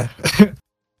boy, yeah.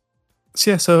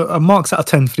 So marks out of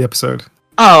 10 for the episode.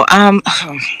 Oh,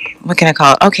 what can I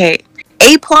call it? Okay,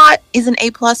 A plot is an A+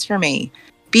 for me.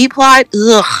 B plot,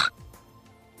 ugh.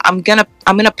 I'm gonna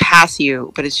pass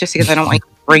you, but it's just because I don't want you to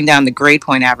bring down the grade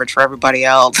point average for everybody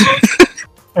else.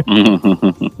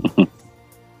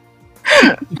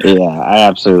 Yeah, I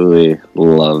absolutely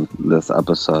love this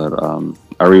episode.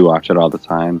 I rewatch it all the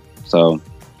time, so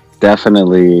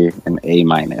definitely an A-.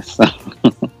 I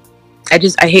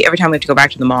hate every time we have to go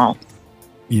back to the mall.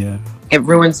 Yeah, it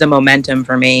ruins the momentum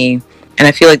for me, and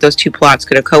I feel like those two plots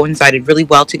could have coincided really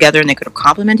well together, and they could have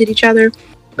complemented each other,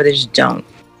 but they just don't,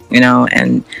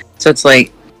 And so it's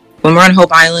like when we're on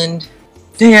Hope Island,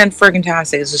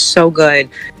 fan-friggin-tastic. This is so good.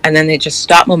 And then they just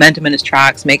stop momentum in its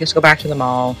tracks, make us go back to the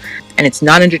mall, and it's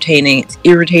not entertaining. It's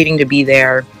irritating to be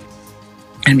there.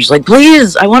 And I'm just like,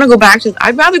 please, I'd rather go back to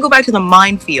the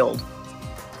minefield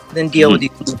than deal with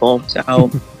these people. So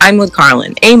I'm with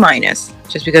Carlin, A-,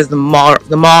 just because the mall,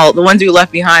 the ones we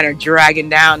left behind are dragging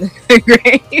down the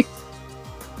grave.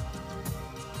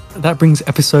 That brings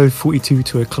episode 42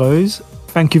 to a close.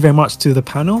 Thank you very much to the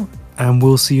panel, and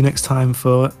we'll see you next time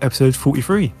for episode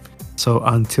 43. So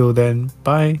until then,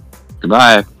 bye.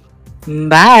 Goodbye.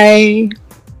 Bye.